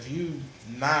decisions that if you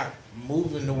not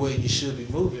moving the way you should be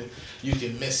moving, you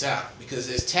can miss out, because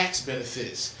there's tax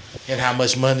benefits in how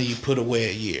much money you put away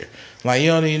a year. Like, you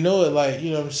don't even know it. Like, you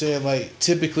know what I'm saying? Like,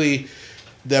 typically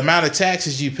the amount of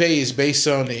taxes you pay is based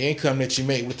on the income that you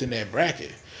make within that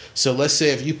bracket. So let's say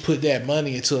if you put that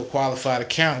money into a qualified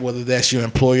account, whether that's your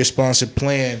employer-sponsored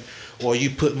plan or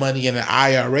you put money in an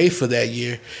IRA for that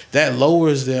year, that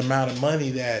lowers the amount of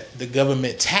money that the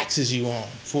government taxes you on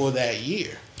for that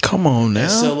year. Come on now.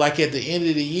 And so like at the end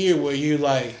of the year where you're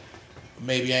like,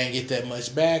 maybe I ain't get that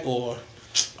much back, or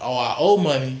I owe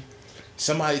money.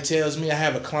 Somebody tells me, I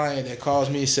have a client that calls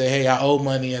me and say, hey, I owe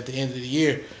money at the end of the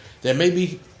year. There may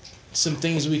be some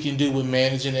things we can do with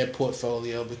managing that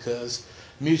portfolio, because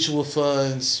mutual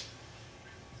funds,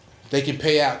 they can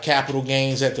pay out capital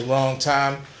gains at the wrong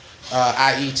time,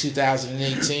 i.e.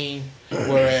 2018,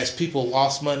 whereas people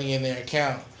lost money in their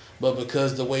account, but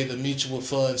because the way the mutual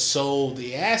fund sold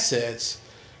the assets,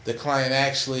 the client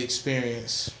actually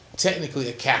experienced technically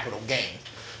a capital gain.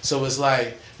 So it's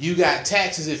like you got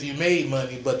taxes if you made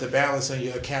money, but the balance on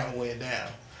your account went down.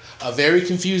 A very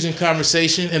confusing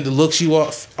conversation, and the looks you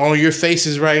on your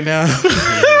faces right now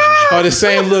are the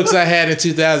same looks I had in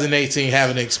 2018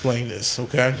 having to explain this,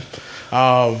 okay?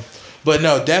 But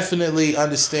no, definitely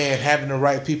understand having the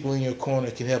right people in your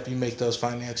corner can help you make those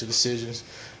financial decisions.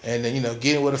 And then,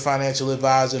 getting with a financial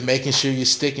advisor, making sure you're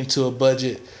sticking to a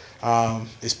budget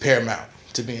is paramount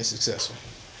to being successful.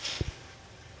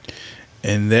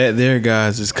 And that there,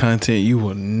 guys, is content you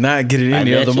will not get it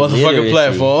any other Financial motherfucking literacy.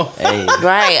 platform. Hey,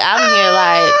 Right. I'm here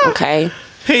like, okay.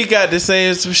 He got to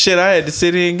saying some shit. I had to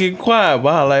sit here and get quiet. But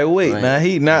I like, wait, Right. I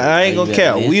ain't gonna You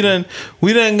count. gotta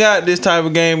We done got this type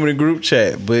of game in the group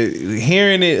chat. But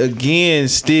hearing it again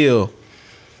still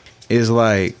is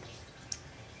like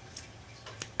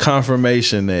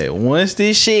confirmation that once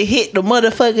this shit hit the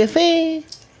motherfucking fan,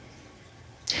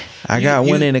 I got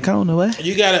one in the corner. What?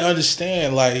 You gotta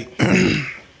understand, like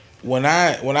when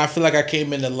I feel like I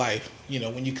came into life, you know,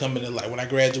 when you come into life, when I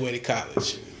graduated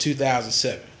college,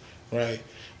 2007, right?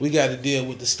 We got to deal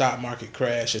with the stock market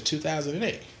crash of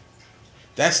 2008.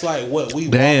 That's like what we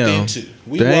walked into.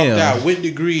 We walked out with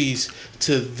degrees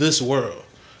to this world.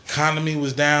 Economy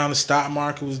was down, the stock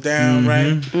market was down,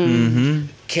 right?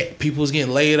 Mm-hmm. People was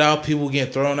getting laid off, people were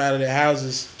getting thrown out of their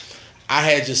houses. I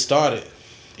had just started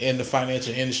in the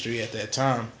financial industry at that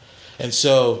time. And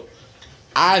so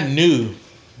I knew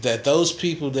that those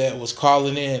people that was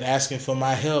calling in asking for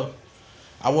my help,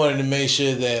 I wanted to make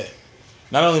sure that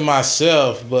not only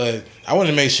myself, but I wanted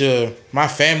to make sure my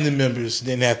family members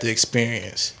didn't have to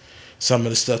experience some of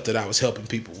the stuff that I was helping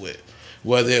people with.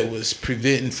 Whether it was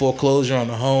preventing foreclosure on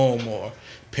the home or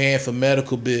paying for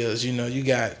medical bills. You know, you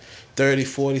got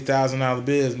 $30,000, $40,000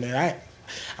 bills, man.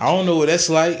 I don't know what that's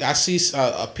like. I see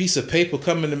a piece of paper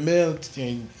come in the mail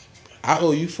and I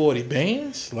owe you 40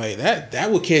 bands. Like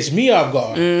that would catch me off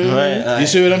guard. right. You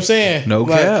see what I'm saying? No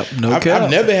cap. I've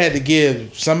never had to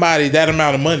give somebody that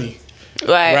amount of money.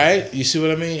 Right. Right? You see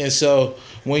what I mean? And so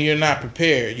when you're not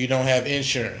prepared, you don't have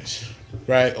insurance,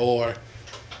 right? Or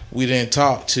we didn't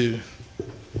talk to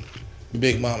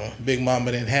Big Mama. Big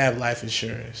Mama didn't have life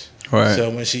insurance. Right. So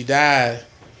when she died,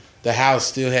 the house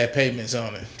still had payments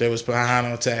on it. There was behind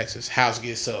on taxes. House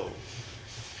gets sold.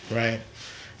 Right?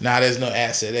 Now there's no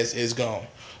asset. It's gone.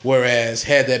 Whereas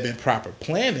had there been proper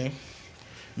planning,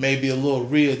 maybe a little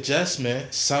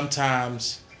readjustment,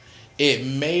 sometimes it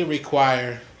may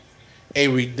require a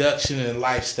reduction in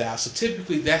lifestyle. So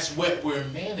typically that's what we're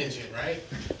managing, right?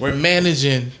 We're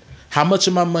managing how much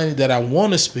of my money that I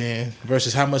want to spend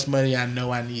versus how much money I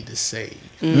know I need to save.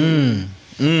 And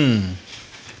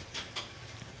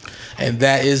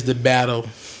that is the battle.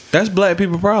 That's black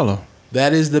people problem.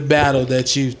 That is the battle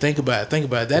that you think about. Think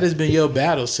about it. That has been your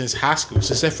battle since high school,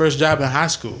 since that first job in high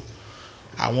school.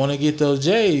 I want to get those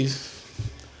J's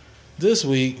this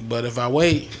week, but if I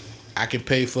wait, I can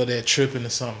pay for that trip in the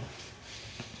summer.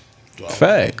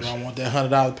 Facts. Do I want that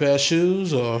 $100 pair of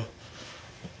shoes, or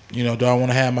do I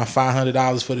want to have my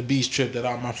 $500 for the beach trip that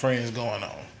all my friends going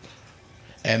on?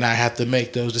 And I have to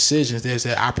make those decisions. There's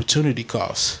that opportunity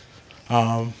cost.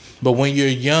 But when you're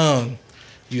young,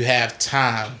 you have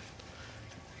time.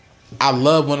 I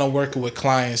love when I'm working with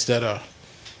clients that are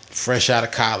fresh out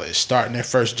of college, starting their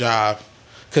first job,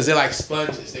 because they're like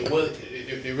sponges. They're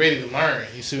ready to learn.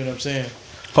 You see what I'm saying?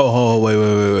 Oh, wait.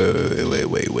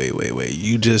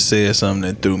 You just said something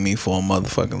that threw me for a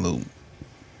motherfucking loop.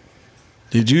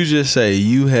 Did you just say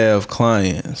you have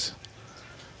clients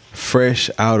fresh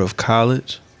out of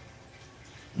college?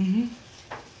 Mm-hmm.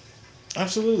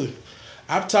 Absolutely.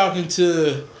 I'm talking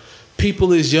to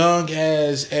people as young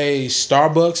as a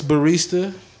Starbucks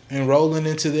barista enrolling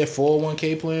into their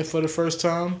 401k plan for the first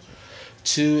time,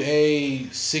 to a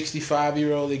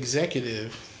 65-year-old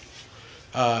executive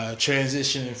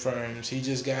transitioning firms. He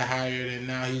just got hired and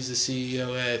now he's the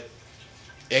CEO at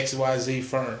XYZ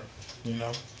firm,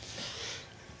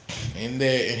 and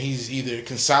he's either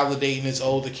consolidating his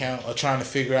old account or trying to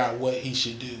figure out what he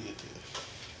should do with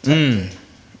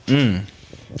it.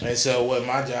 And so what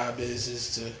my job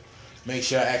is to make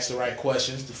sure I ask the right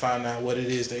questions to find out what it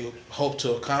is they hope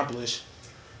to accomplish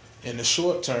in the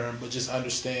short term, but just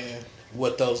understand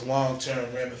what those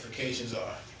long-term ramifications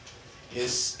are.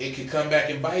 It could come back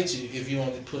and bite you if you're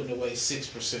only putting away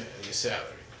 6% of your salary.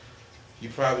 You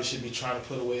probably should be trying to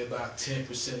put away about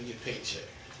 10% of your paycheck,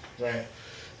 right?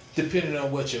 Depending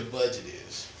on what your budget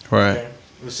is. Right. Okay?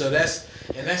 So that's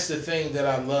the thing that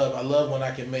I love. I love when I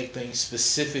can make things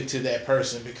specific to that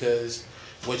person, because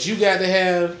what you got to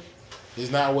have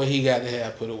is not what he got to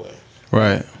have put away.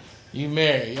 Right. You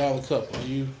married, y'all a couple.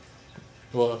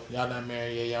 Y'all not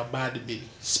married yet, y'all about to be.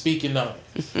 Speaking on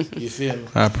it. You feel me?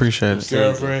 I appreciate it.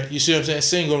 Girlfriend, you see what I'm saying?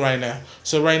 Single right now.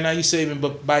 So right now you saving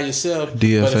by yourself.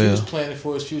 DFL. But if he was planning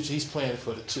for his future, he's planning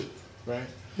for the two, right?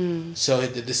 So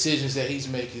the decisions that he's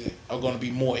making are going to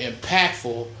be more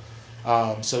impactful.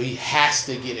 So he has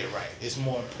to get it right. It's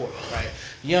more important, right?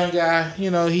 Young guy,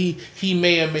 he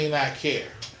may or may not care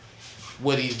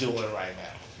what he's doing right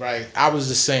now, right? I was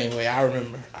the same way. I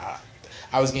remember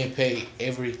I was getting paid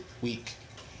every week.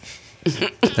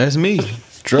 That's me.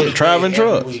 Driving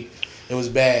trucks. It was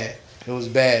bad. It was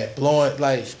bad. Blowing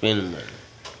like Spending money.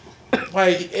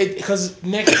 because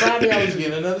next Friday I was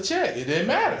getting another check. It didn't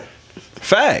matter.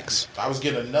 Facts. I was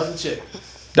getting another check.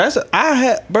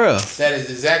 Bruh. That is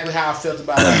exactly how I felt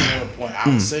about it at one point.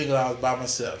 I was single. I was by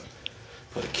myself.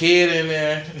 Put a kid in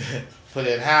there. Put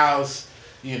in house.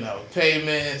 You know,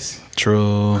 payments.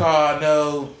 True. Car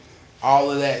note.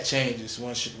 All of that changes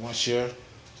once your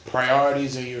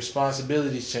priorities and your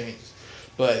responsibilities change.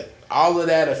 But all of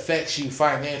that affects you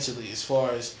financially as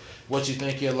far as what you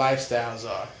think your lifestyles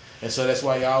are. And so that's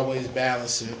why you're always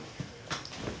balancing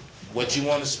what you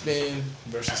want to spend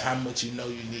versus how much you know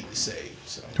you need to save.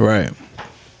 So. Right.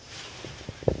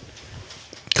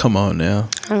 Come on now.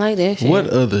 I like that shit. What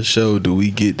other show do we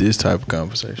get this type of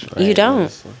conversation? You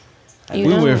don't. We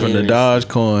went from the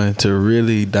Dogecoin to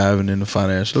really diving into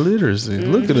financial literacy.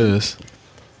 Look at us.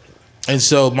 And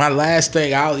so my last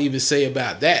thing I'll even say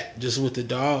about that, just with the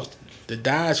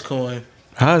Dogecoin.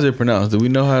 How is it pronounced? Do we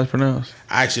know how it's pronounced?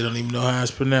 I actually don't even know how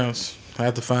it's pronounced. I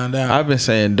have to find out. I've been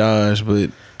saying Doge,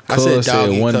 but I said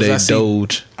said one day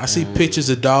Doge. I see pictures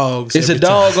of dogs. It's a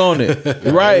dog on it.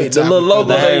 Right. The little logo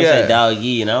they got.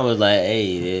 Doggy, and I was like,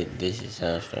 hey, this is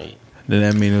sound straight. Then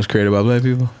that mean it was created by black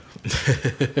people?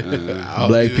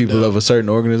 Black people know. of a certain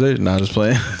organization. Nah, just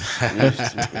playing.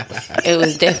 It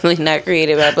was definitely not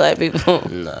created by black people.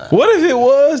 Nah. What if it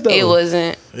was though? It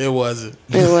wasn't. It wasn't.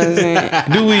 It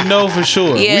wasn't. Do we know for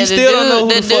sure? Yeah, we still don't know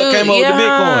who the fuck came up with the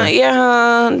Bitcoin.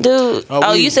 Yeah, dude.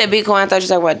 Oh, you said Bitcoin. I thought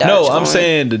you were talking about Dogecoin. No, I'm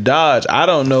saying the Dodge. I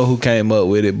don't know who came up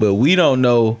with it, but we don't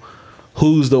know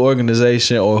who's the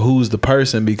organization or who's the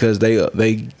person because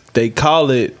they call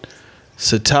it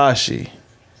Satoshi.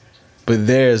 But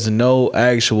there's no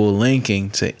actual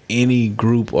linking to any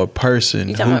group or person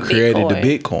who created the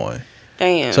Bitcoin.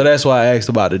 Damn. So that's why I asked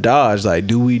about the Dodge. Like,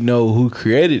 do we know who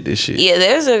created this shit? Yeah,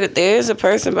 there's a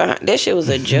person behind. That shit was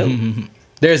a joke.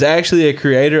 There's actually a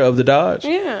creator of the Dodge?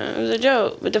 Yeah, it was a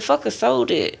joke. But the fucker sold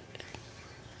it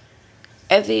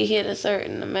after he hit a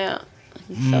certain amount.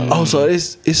 Oh, so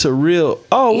it's a real.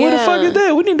 Oh, where the fuck is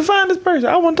that? We need to find this person.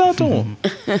 I want to talk to him.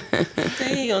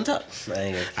 He gonna talk.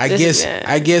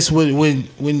 I guess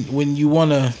when you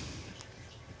want to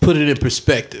put it in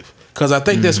perspective, because I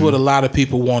think that's what a lot of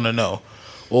people want to know,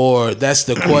 or that's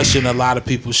the question a lot of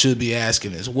people should be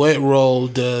asking: is what role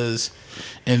does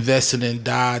investing in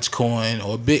Dogecoin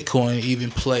or Bitcoin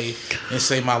even play in,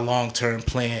 say, my long-term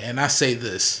plan? And I say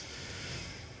this.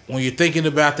 When you're thinking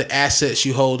about the assets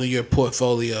you hold in your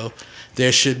portfolio,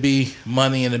 there should be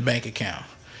money in a bank account.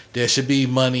 There should be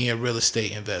money in real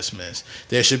estate investments.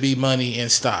 There should be money in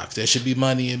stocks. There should be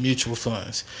money in mutual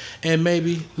funds. And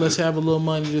maybe let's have a little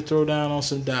money to throw down on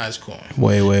some Dogecoin.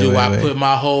 Do I put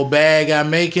my whole bag I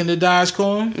make into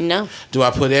Dogecoin? No. Do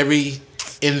I put every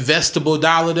investable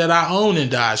dollar that I own in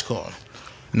Dogecoin?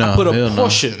 No. I put a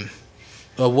portion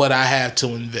of what I have to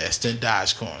invest in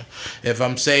Dogecoin. If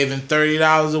I'm saving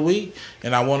 $30 a week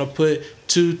and I want to put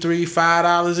 $2, $3,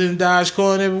 $5 in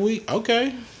Dogecoin every week,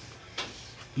 okay.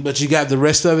 But you got the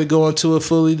rest of it going to a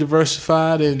fully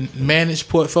diversified and managed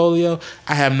portfolio,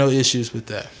 I have no issues with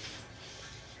that.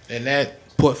 And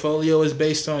that portfolio is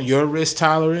based on your risk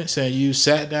tolerance and you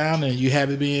sat down and you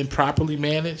have it being properly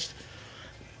managed,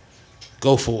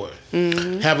 go for it.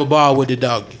 Mm-hmm. Have a ball with the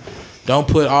dog. Don't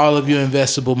put all of your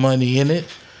investable money in it,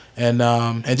 and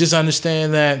just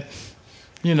understand that,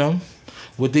 you know,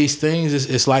 with these things,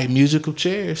 it's like musical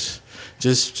chairs.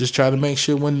 Just try to make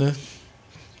sure when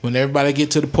everybody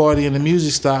get to the party and the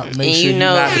music stop, make sure you're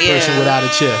not the person without a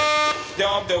chair.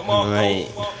 Right.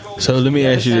 So let me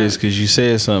ask you this, because you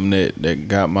said something that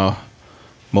got my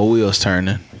wheels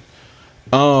turning.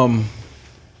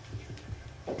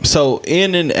 So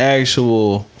in an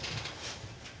actual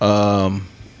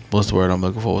what's the word I'm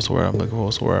looking for?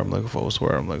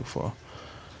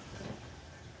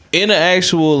 In an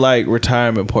actual like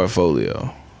retirement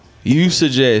portfolio, you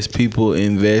suggest people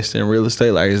invest in real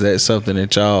estate? Like, is that something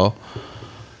that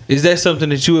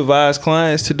you advise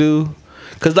clients to do?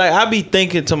 Cause like I be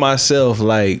thinking to myself,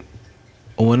 like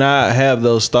when I have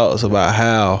those thoughts about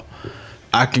how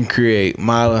I can create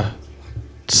my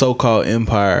so-called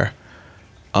empire,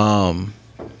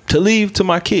 to leave to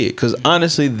my kid, because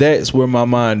honestly that's where my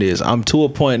mind is. I'm to a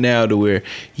point now to where,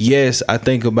 yes, I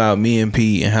think about me and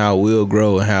Pete and how we'll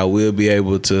grow and how we'll be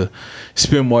able to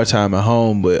spend more time at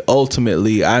home, but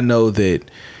ultimately I know that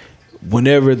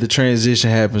whenever the transition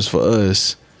happens for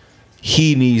us,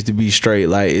 he needs to be straight.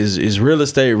 Like, is real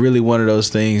estate really one of those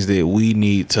things that we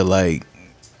need to like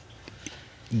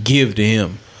give to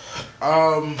him?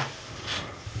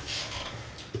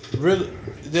 Really,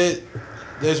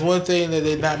 there's one thing that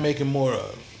they're not making more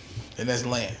of, and that's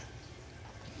land.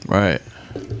 Right.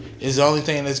 is the only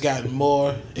thing that's gotten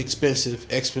more expensive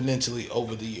exponentially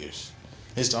over the years.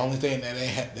 It's the only thing that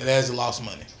that hasn't lost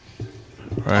money.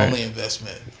 Right. Only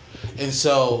investment. And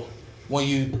so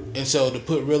to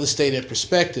put real estate in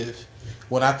perspective,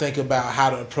 when I think about how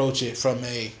to approach it from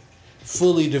a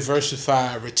fully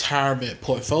diversified retirement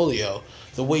portfolio,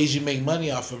 the ways you make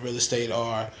money off of real estate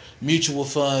are mutual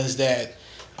funds that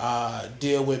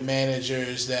deal with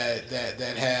managers that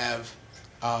have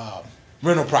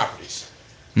rental properties,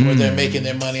 where they're making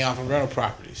their money off of rental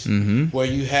properties, where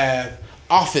you have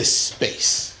office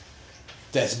space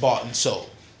that's bought and sold.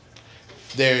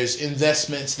 There's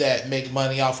investments that make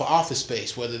money off of office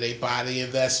space, whether they buy the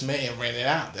investment and rent it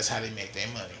out. That's how they make their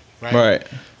money, right? Right.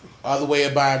 Other way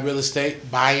of buying real estate,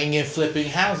 buying and flipping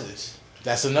houses.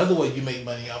 That's another way you make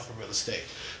money off of real estate.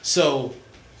 So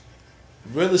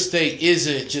real estate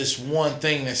isn't just one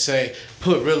thing that say,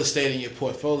 put real estate in your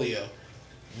portfolio.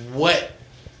 What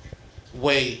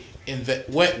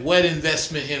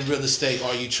investment in real estate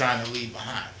are you trying to leave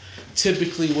behind?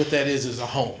 Typically what that is a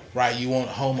home, right? You want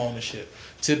home ownership.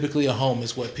 Typically a home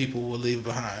is what people will leave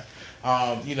behind.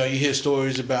 You hear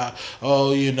stories about,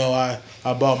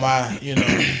 I bought my,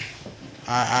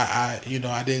 I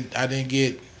didn't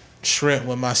get shrimp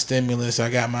with my stimulus.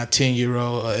 I got my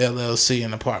 10-year-old LLC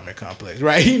and apartment complex,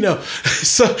 right?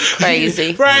 So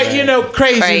Crazy. Right? Right.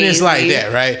 Craziness like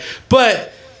that, right?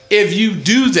 But if you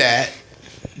do that,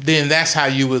 then that's how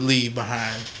you would leave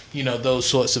behind, those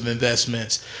sorts of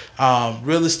investments.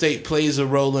 Real estate plays a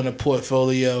role in a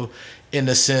portfolio in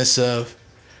the sense of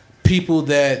people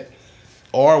that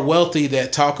are wealthy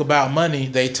that talk about money.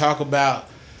 They talk about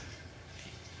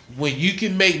when you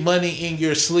can make money in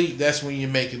your sleep, that's when you're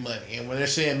making money. And when they're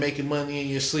saying making money in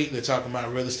your sleep, they're talking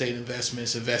about real estate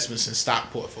investments in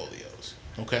stock portfolios.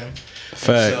 Okay?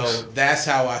 Facts. So that's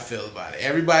how I feel about it.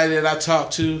 Everybody that I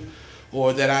talk to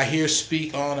or that I hear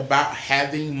speak on about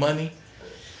having money,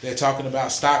 they're talking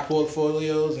about stock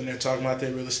portfolios and they're talking about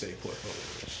their real estate portfolios.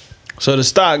 So the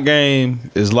stock game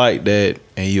is like that,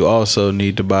 and you also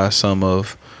need to buy some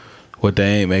of what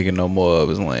they ain't making no more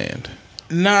of is land.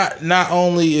 Not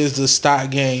only is the stock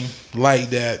game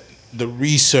like that, the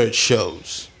research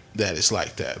shows that it's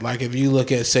like that. Like if you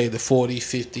look at, say, the 40,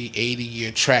 50,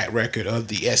 80-year track record of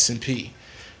the S&P,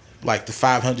 like the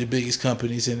 500 biggest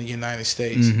companies in the United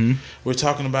States, we're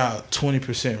talking about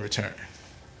 20% return.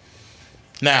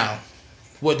 Now,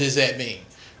 what does that mean?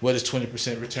 What does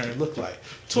 20% return look like?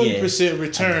 20%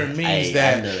 return means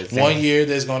that 1 year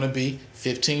there's going to be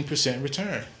 15%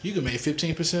 return. You can make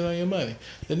 15% on your money.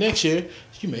 The next year,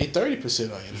 you made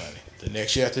 30% on your money. The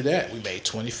next year after that, we made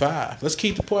 25. Let's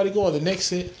keep the party going. The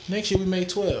next year we made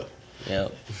 12.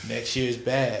 Yep. Next year is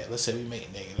bad. Let's say we made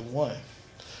 -1.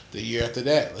 The year after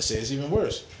that, let's say it's even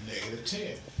worse,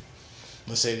 -10.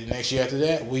 Let's say the next year after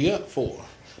that, we up 4.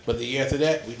 But the year after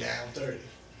that, we down 30.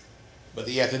 But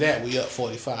the year after that, we up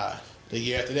 45. The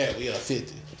year after that, we up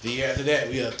 50. The year after that,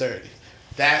 we up 30.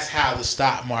 That's how the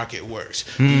stock market works.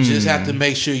 You just have to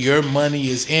make sure your money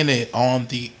is in it on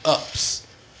the ups.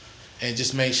 And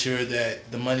just make sure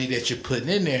that the money that you're putting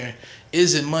in there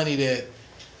isn't money that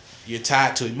you're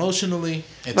tied to emotionally.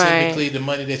 And typically the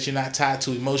money that you're not tied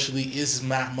to emotionally is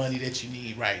not money that you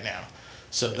need right now.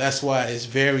 So that's why it's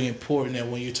very important that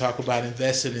when you talk about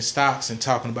investing in stocks and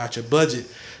talking about your budget,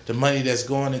 the money that's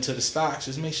going into the stocks,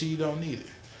 just make sure you don't need it.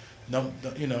 Don't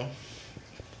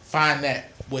find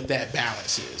that what that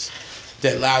balance is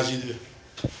that allows you to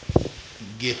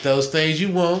get those things you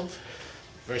want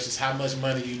versus how much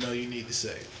money you know you need to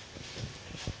save.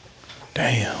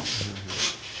 Damn.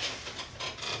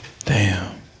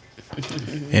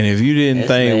 And if you didn't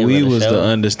think we was the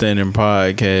Understanding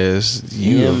Podcast,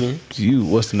 you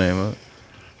what's the name of it?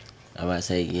 I'm about to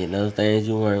say getting those things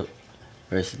you want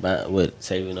versus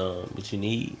saving on what you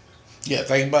need. Yeah,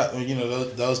 think about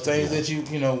those things that you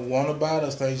want to buy,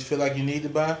 those things you feel like you need to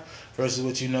buy versus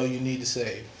what you know you need to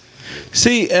save.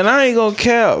 See, and I ain't gonna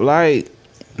cap, like,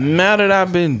 now that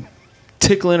I've been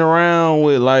tickling around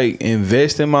with like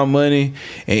investing my money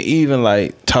and even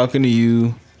like talking to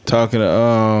you, talking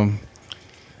to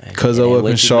Cuzzo up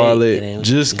in Charlotte,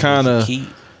 just kind of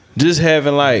just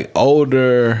having like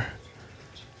older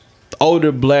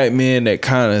black men that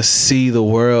kind of see the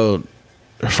world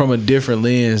from a different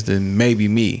lens than maybe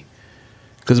me.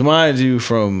 Cause mind you,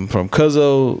 from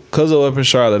Cuzzo up in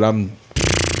Charlotte,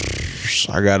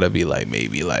 I gotta be like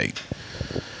maybe like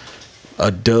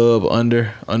a dub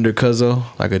under Cuzzo,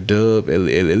 like a dub at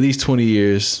least 20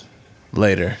 years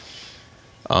later.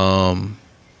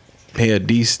 Hey,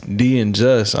 D and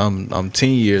Just, I'm 10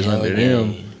 years under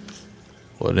them.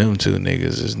 Well, them two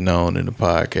niggas is known in the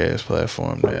podcast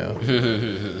platform now.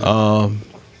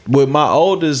 with my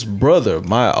oldest brother,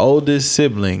 my oldest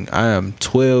sibling, I am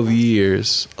 12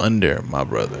 years under my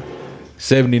brother.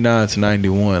 79 to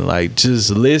 91. Like,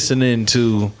 just listening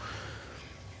to,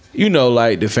 you know,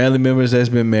 like the family members that's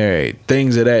been married,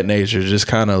 things of that nature, just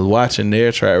kind of watching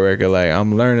their track record. Like,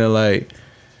 I'm learning, like,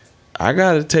 I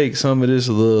got to take some of this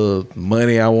little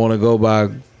money I want to go buy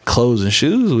clothes and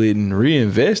shoes with and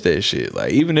reinvest that shit.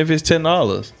 Like, even if it's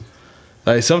 $10.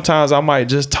 Like, sometimes I might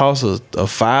just toss a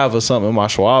 $5 or something in my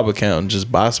Schwab account and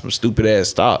just buy some stupid ass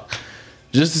stock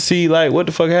just to see, like, what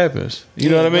the fuck happens. You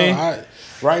know what I mean?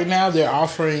 Right now, they're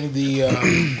offering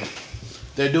the,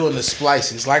 they're doing the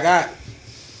splices. Like, I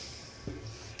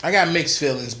got mixed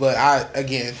feelings, but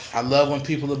I love when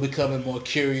people are becoming more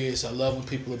curious. I love when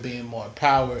people are being more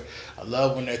empowered. I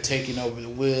love when they're taking over the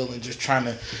wheel and just trying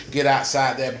to get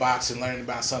outside that box and learn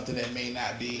about something that may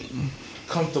not be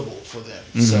comfortable for them.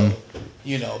 Mm-hmm. So,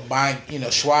 you know, buying, you know,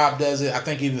 Schwab does it. I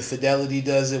think even Fidelity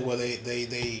does it, where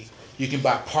they you can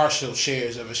buy partial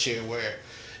shares of a share, where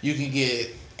you can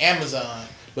get Amazon,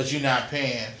 but you're not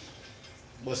paying.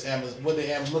 What's Amazon?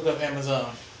 Look up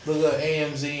Amazon. Look up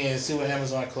AMZ and see what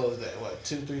Amazon closed at. What,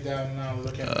 $2,000-$3,000?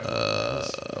 Look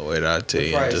at wait, I'll tell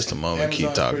you in just a moment.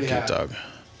 Amazon's Keep talking.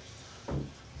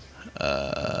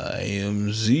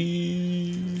 AMZ.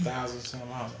 1,000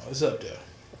 something. I don't know. It's up there.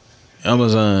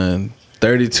 Amazon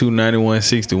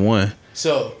 $32.91.61.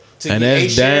 So to and get that's a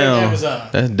share down. of Amazon,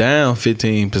 that's down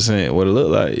 15%. What it look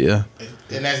like, yeah.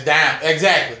 And that's down.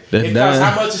 Exactly. That's it down. costs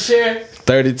how much a share?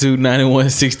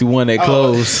 $32.91.61 at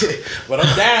close. But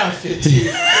I'm down 15.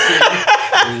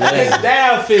 That's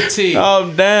down 15.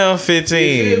 I'm down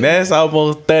 15. That's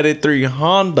almost 33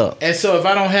 Honda. And so if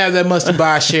I don't have that much to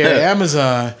buy a share of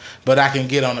Amazon, but I can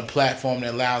get on a platform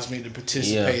that allows me to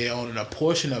participate in owning a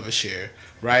portion of a share,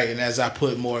 right? And as I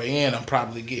put more in, I'm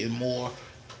probably getting more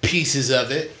pieces of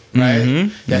it, right?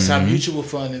 Mm-hmm. That's how mutual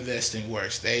fund investing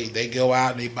works. They go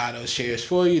out and they buy those shares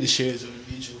for you. The shares of the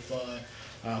mutual fund,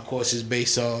 of course, is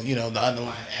based on, you know, the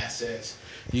underlying assets.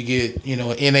 You get, you know,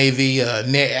 NAV,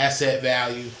 net asset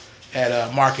value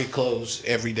at market close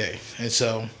every day. And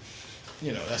so,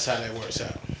 you know, that's how that works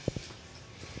out.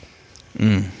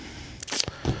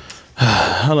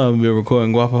 How long have we been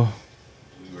recording, Guapo?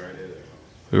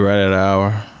 We're right at an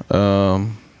hour.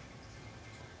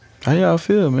 How y'all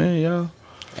feel, man? Y'all?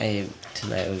 Hey,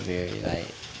 tonight was very, like,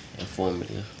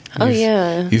 informative. Oh,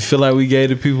 yeah. You feel like we gave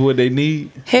the people what they need?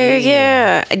 Hell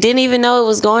yeah. I didn't even know it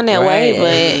was going that way,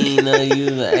 but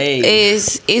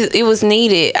it was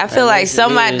needed. I feel like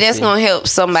somebody that's going to help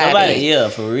somebody. Yeah,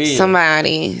 for real.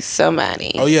 Somebody.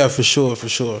 Oh, yeah, for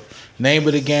sure. Name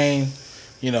of the game,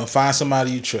 you know, find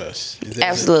somebody you trust.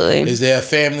 Absolutely. Is there a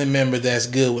family member that's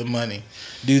good with money?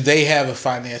 Do they have a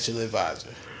financial advisor?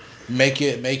 Make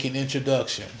an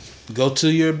introduction. Go to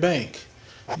your bank.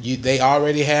 They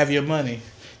already have your money.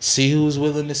 See who's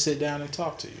willing to sit down and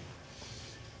talk to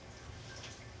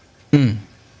you.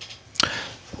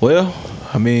 Well,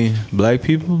 I mean, black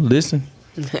people, listen.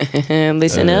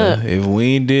 Listen up. If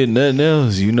we ain't did nothing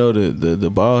else, you know,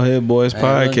 the Baldhead Boys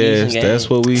podcast,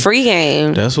 that's what we... Free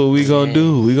game. That's what we gonna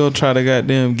do. We gonna try to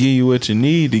goddamn give you what you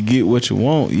need to get what you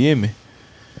want. You hear me?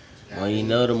 The more you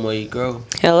know, the more you grow.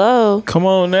 Hello. Come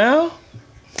on now.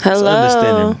 Hello. That's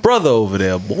understanding brother over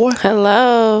there, boy.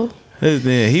 Hello.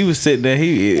 He was sitting there.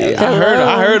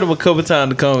 I heard him a couple times in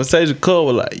the conversation. Cole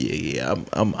was like, "Yeah,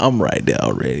 I'm right there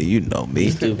already. You know me."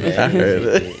 I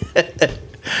heard it.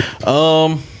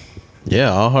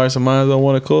 Yeah, all hearts and minds on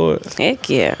one accord. Heck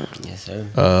yeah. Yes, sir.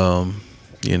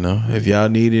 You know, if y'all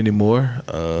need any more,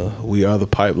 we are the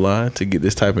pipeline to get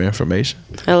this type of information.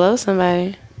 Hello,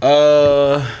 somebody.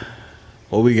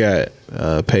 What we got?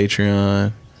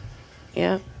 Patreon.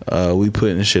 Yeah. We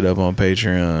putting the shit up on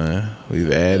Patreon.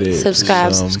 We've added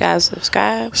subscribe.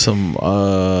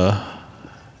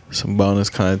 Some bonus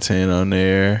content on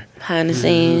there. Behind the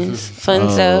scenes.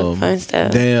 Fun stuff.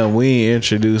 Damn, we ain't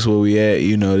introduced where we at.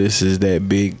 You know, this is that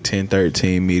big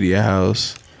 1013 Media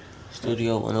House.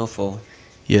 Studio 104.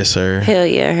 Yes, sir. Hell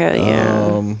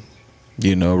yeah.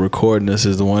 You know, recording us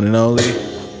is the one and only.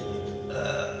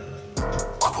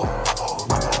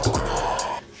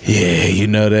 Yeah, you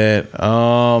know that.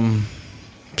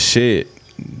 Shit.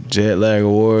 Jet Lag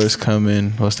Awards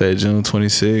coming. What's that? June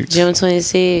 26th. June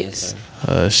 26th.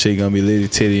 Yes, shit gonna be Litty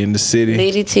Titty in the city.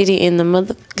 Litty Titty in the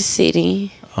motherfucking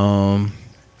city.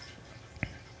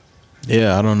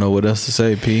 Yeah, I don't know what else to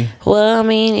say, P. Well, I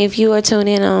mean, if you are tuned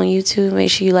in on YouTube,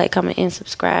 make sure you like, comment, and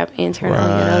subscribe, and turn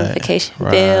on your notification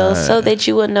bell so that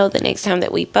you will know the next time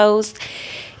that we post.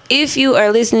 if you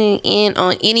are listening in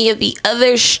on any of the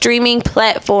other streaming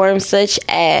platforms such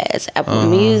as Apple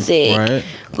Music, right.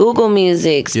 Google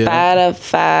Music,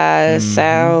 Spotify,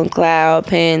 SoundCloud,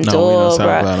 Pandora. No, we don't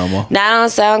SoundCloud no more. Not on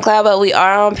SoundCloud, but we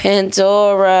are on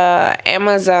Pandora,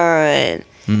 Amazon,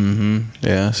 Yeah,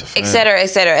 that's a fact. etc.,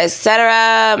 etc.,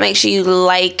 etc. Make sure you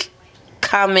like,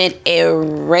 comment,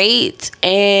 and rate.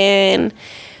 And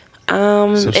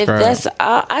if Subscribe. that's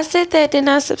all, I said that, didn't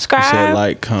I? Subscribe. You said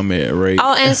like, comment, rate.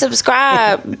 Oh, and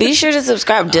subscribe. Be sure to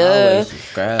subscribe. Duh. Always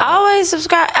subscribe. Always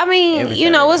subscribe. I mean,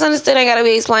 Everything. what's understood ain't gotta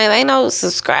be explained. They know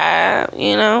subscribe,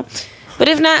 But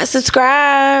if not,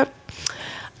 subscribe.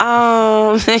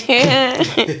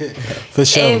 For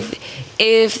sure.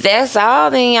 If that's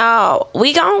all, then y'all,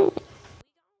 we gon'